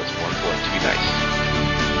 but it's more important to be nice.